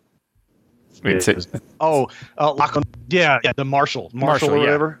 Lachlan. Yeah, the Marshall or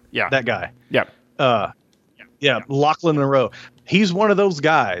whatever. Yeah, that guy. Yep. Lachlan Monroe. He's one of those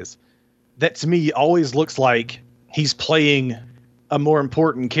guys that to me always looks like he's playing a more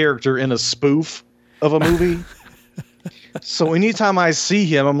important character in a spoof of a movie. So anytime I see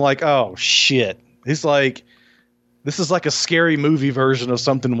him, I'm like, oh shit. He's like, this is like a scary movie version of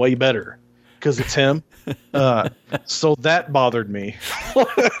something way better because it's him. So that bothered me.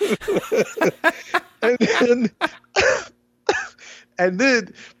 and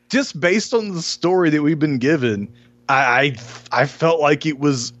then just based on the story that we've been given, I felt like it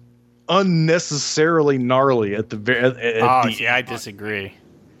was unnecessarily gnarly at the very. I disagree.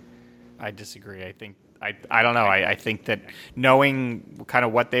 I I don't know. I think that knowing kind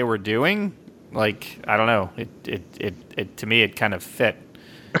of what they were doing, like, I don't know, it to me, it kind of fit.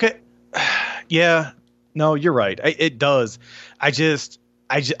 Okay. Yeah. No, you're right. It does. I guess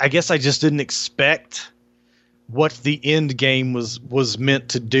I just didn't expect what the end game was meant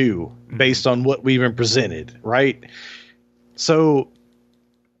to do based on what we even presented, right? So,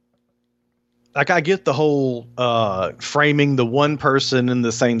 like, I get the whole framing the one person in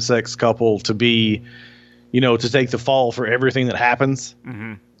the same sex couple to be, to take the fall for everything that happens.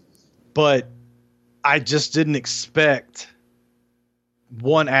 Mm-hmm. But I just didn't expect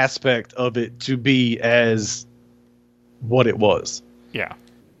one aspect of it to be as what it was. Yeah.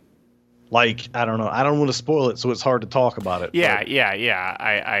 Like, I don't know. I don't want to spoil it, so it's hard to talk about it. Yeah.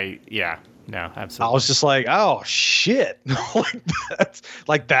 No, absolutely. I was just like, oh shit.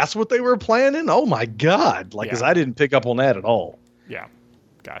 that's what they were planning. Oh my God. Like, cause I didn't pick up on that at all. Yeah.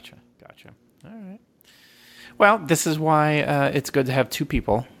 Gotcha. All right. Well, this is why it's good to have two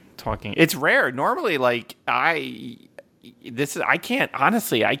people talking. It's rare. Normally, like, I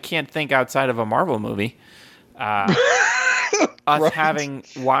can't think outside of a Marvel movie. Us Right. having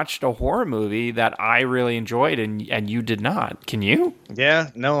watched a horror movie that I really enjoyed and you did not. Can you? Yeah,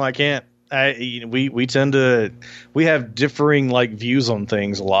 no, I can't. We tend to, we have differing like views on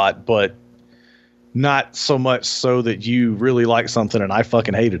things a lot, but not so much so that you really like something and I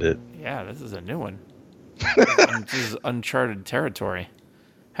fucking hated it. Yeah, this is a new one. This is uncharted territory.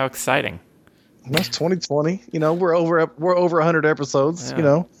 How exciting. That's 2020. We're over 100 episodes.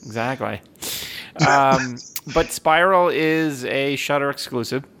 Yeah, exactly. But Spiral is a Shudder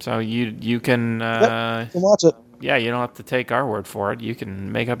exclusive, so you can watch it. Yeah, you don't have to take our word for it. You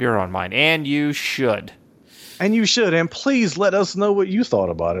can make up your own mind, and you should. And you should, and please let us know what you thought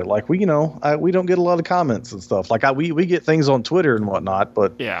about it. Like, we don't get a lot of comments and stuff. Like, we get things on Twitter and whatnot,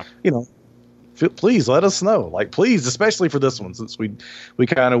 but yeah, please let us know. Like, please, especially for this one, since we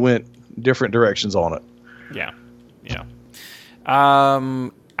kind of went different directions on it. Yeah.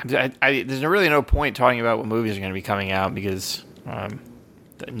 There's really no point talking about what movies are going to be coming out because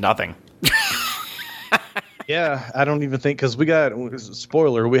nothing. Yeah, I don't even think, because we got,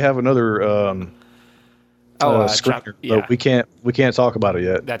 spoiler, we have another screener, but we can't talk about it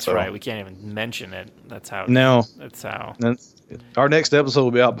yet. That's right. We can't even mention it. That's how. Our next episode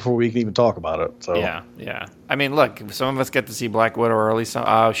will be out before we can even talk about it. So yeah. I mean, look, some of us get to see Black Widow early.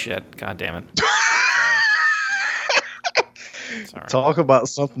 Oh shit! God damn it! Sorry. Talk about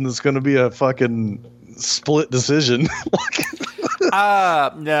something that's going to be a fucking split decision.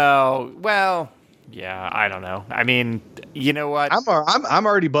 No. Well, yeah, I don't know. I mean, you know what? I'm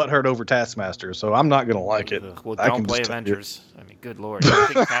already butthurt over Taskmaster, so I'm not going to like it. Well, don't play Avengers. I mean, good lord. I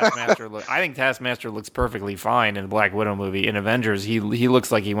think Taskmaster looks perfectly fine in the Black Widow movie. In Avengers, he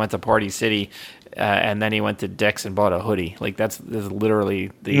looks like he went to Party City, and then he went to Dick's and bought a hoodie. Like that's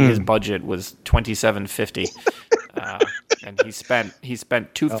literally his budget was $27.50. And he spent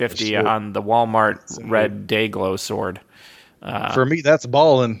 $250 on the Walmart red Dayglow sword. For me, that's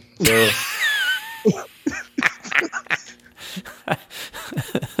balling.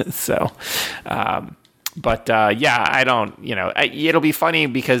 So. Yeah, I don't. It'll be funny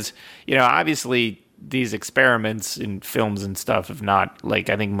because obviously these experiments in films and stuff have not, like,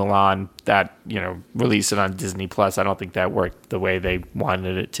 I think Milan, that release it on Disney Plus. I don't think that worked the way they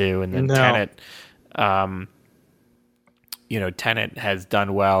wanted it to, and then Tenet. Tenet has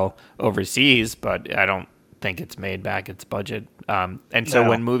done well overseas, but I don't think it's made back its budget. So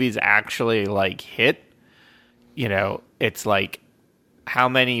when movies actually like hit, it's like, how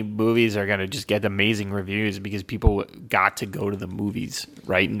many movies are going to just get amazing reviews because people got to go to the movies,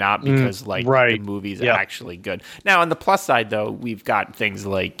 right? Not because the movie's actually good. Now, on the plus side, though, we've got things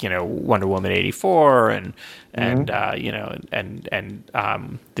like, Wonder Woman 84 and the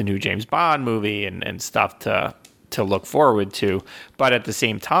new James Bond movie and stuff to look forward to. But at the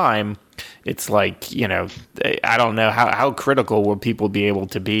same time, it's like, I don't know how critical will people be able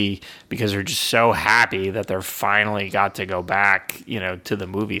to be because they're just so happy that they're finally got to go back, to the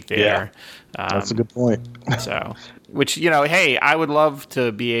movie theater. Yeah, that's a good point. So, which, hey, I would love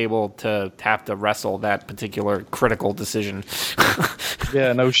to be able to have to wrestle that particular critical decision.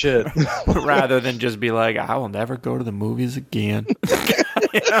 Yeah, no shit. Rather than just be like, I will never go to the movies again.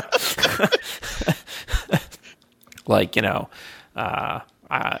 Like,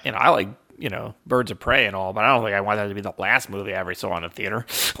 I like, Birds of Prey and all, but I don't think I want that to be the last movie I ever saw in a theater.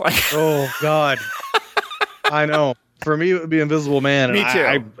 Like, oh God, I know. For me, it would be Invisible Man. Me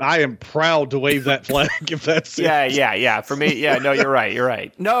too. I am proud to wave that flag if that's it. Yeah. For me, yeah. No, you're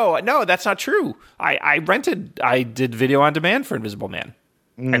right. No, that's not true. I did video on demand for Invisible Man.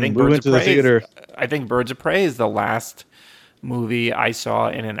 I think we went to the theater. I think Birds of Prey is the last movie I saw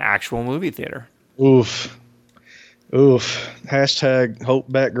in an actual movie theater. Oof. Hashtag hope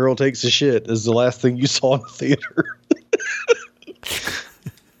Batgirl takes a shit is the last thing you saw in the theater.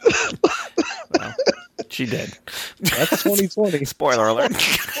 Well, she did. That's 2020. Spoiler alert.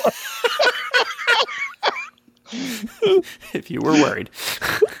 If you were worried.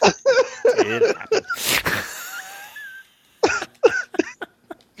 It happened.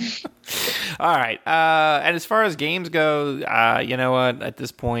 All right. And as far as games go, you know what? At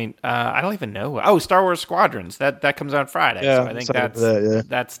this point, I don't even know. Oh, Star Wars Squadrons. That comes out Friday. Yeah, so I think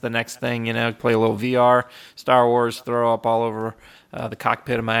that's the next thing, you know, play a little VR, Star Wars, throw up all over the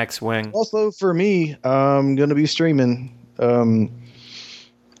cockpit of my X-Wing. Also, for me, I'm going to be streaming. The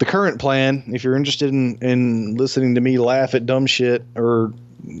current plan, if you're interested in listening to me laugh at dumb shit or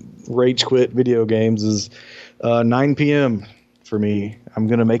rage quit video games, is 9 p.m. for me. I'm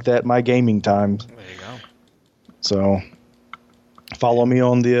going to make that my gaming time. There you go. So follow me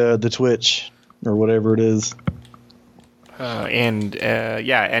on the Twitch or whatever it is. And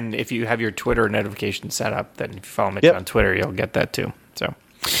if you have your Twitter notification set up, then if you follow me on Twitter, you'll get that too. So,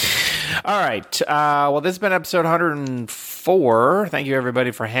 all right. Well, this has been episode 104. Thank you, everybody,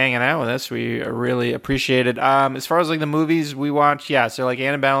 for hanging out with us. We really appreciate it. As far as like the movies we watch, so like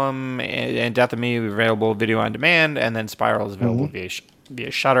Antebellum and Death of Me are available video on demand, and then Spiral is available via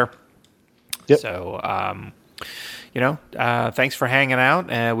Shudder. Yep. So, thanks for hanging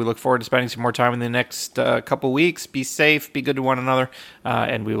out. We look forward to spending some more time in the next couple weeks. Be safe, be good to one another,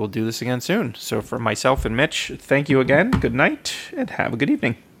 and we will do this again soon. So for myself and Mitch, thank you again. Good night, and have a good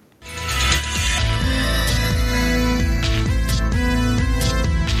evening.